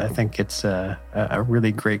 But I think it's a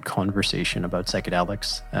really great conversation about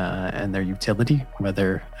psychedelics and their utility,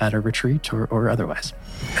 whether at a retreat or otherwise.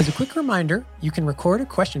 As a quick reminder, you can record a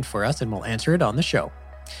question for us and we'll answer it on the show.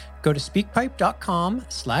 Go to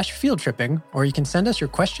speakpipe.com/fieldtripping, or you can send us your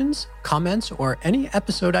questions, comments, or any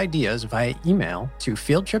episode ideas via email to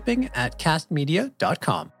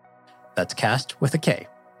fieldtripping@castmedia.com. That's cast with a K.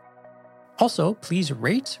 Also, please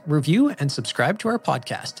rate, review, and subscribe to our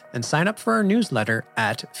podcast and sign up for our newsletter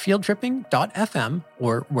at fieldtripping.fm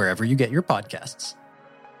or wherever you get your podcasts.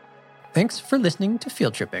 Thanks for listening to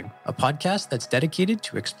Field Tripping, a podcast that's dedicated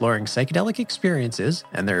to exploring psychedelic experiences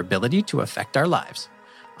and their ability to affect our lives.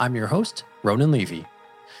 I'm your host, Ronan Levy.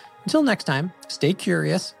 Until next time, stay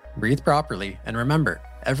curious, breathe properly, and remember,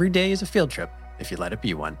 every day is a field trip if you let it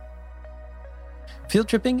be one. Field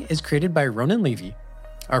Tripping is created by Ronan Levy.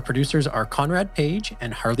 Our producers are Conrad Page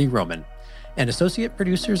and Harley Roman, and associate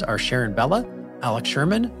producers are Sharon Bella, Alex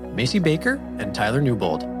Sherman, Macy Baker, and Tyler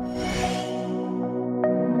Newbold.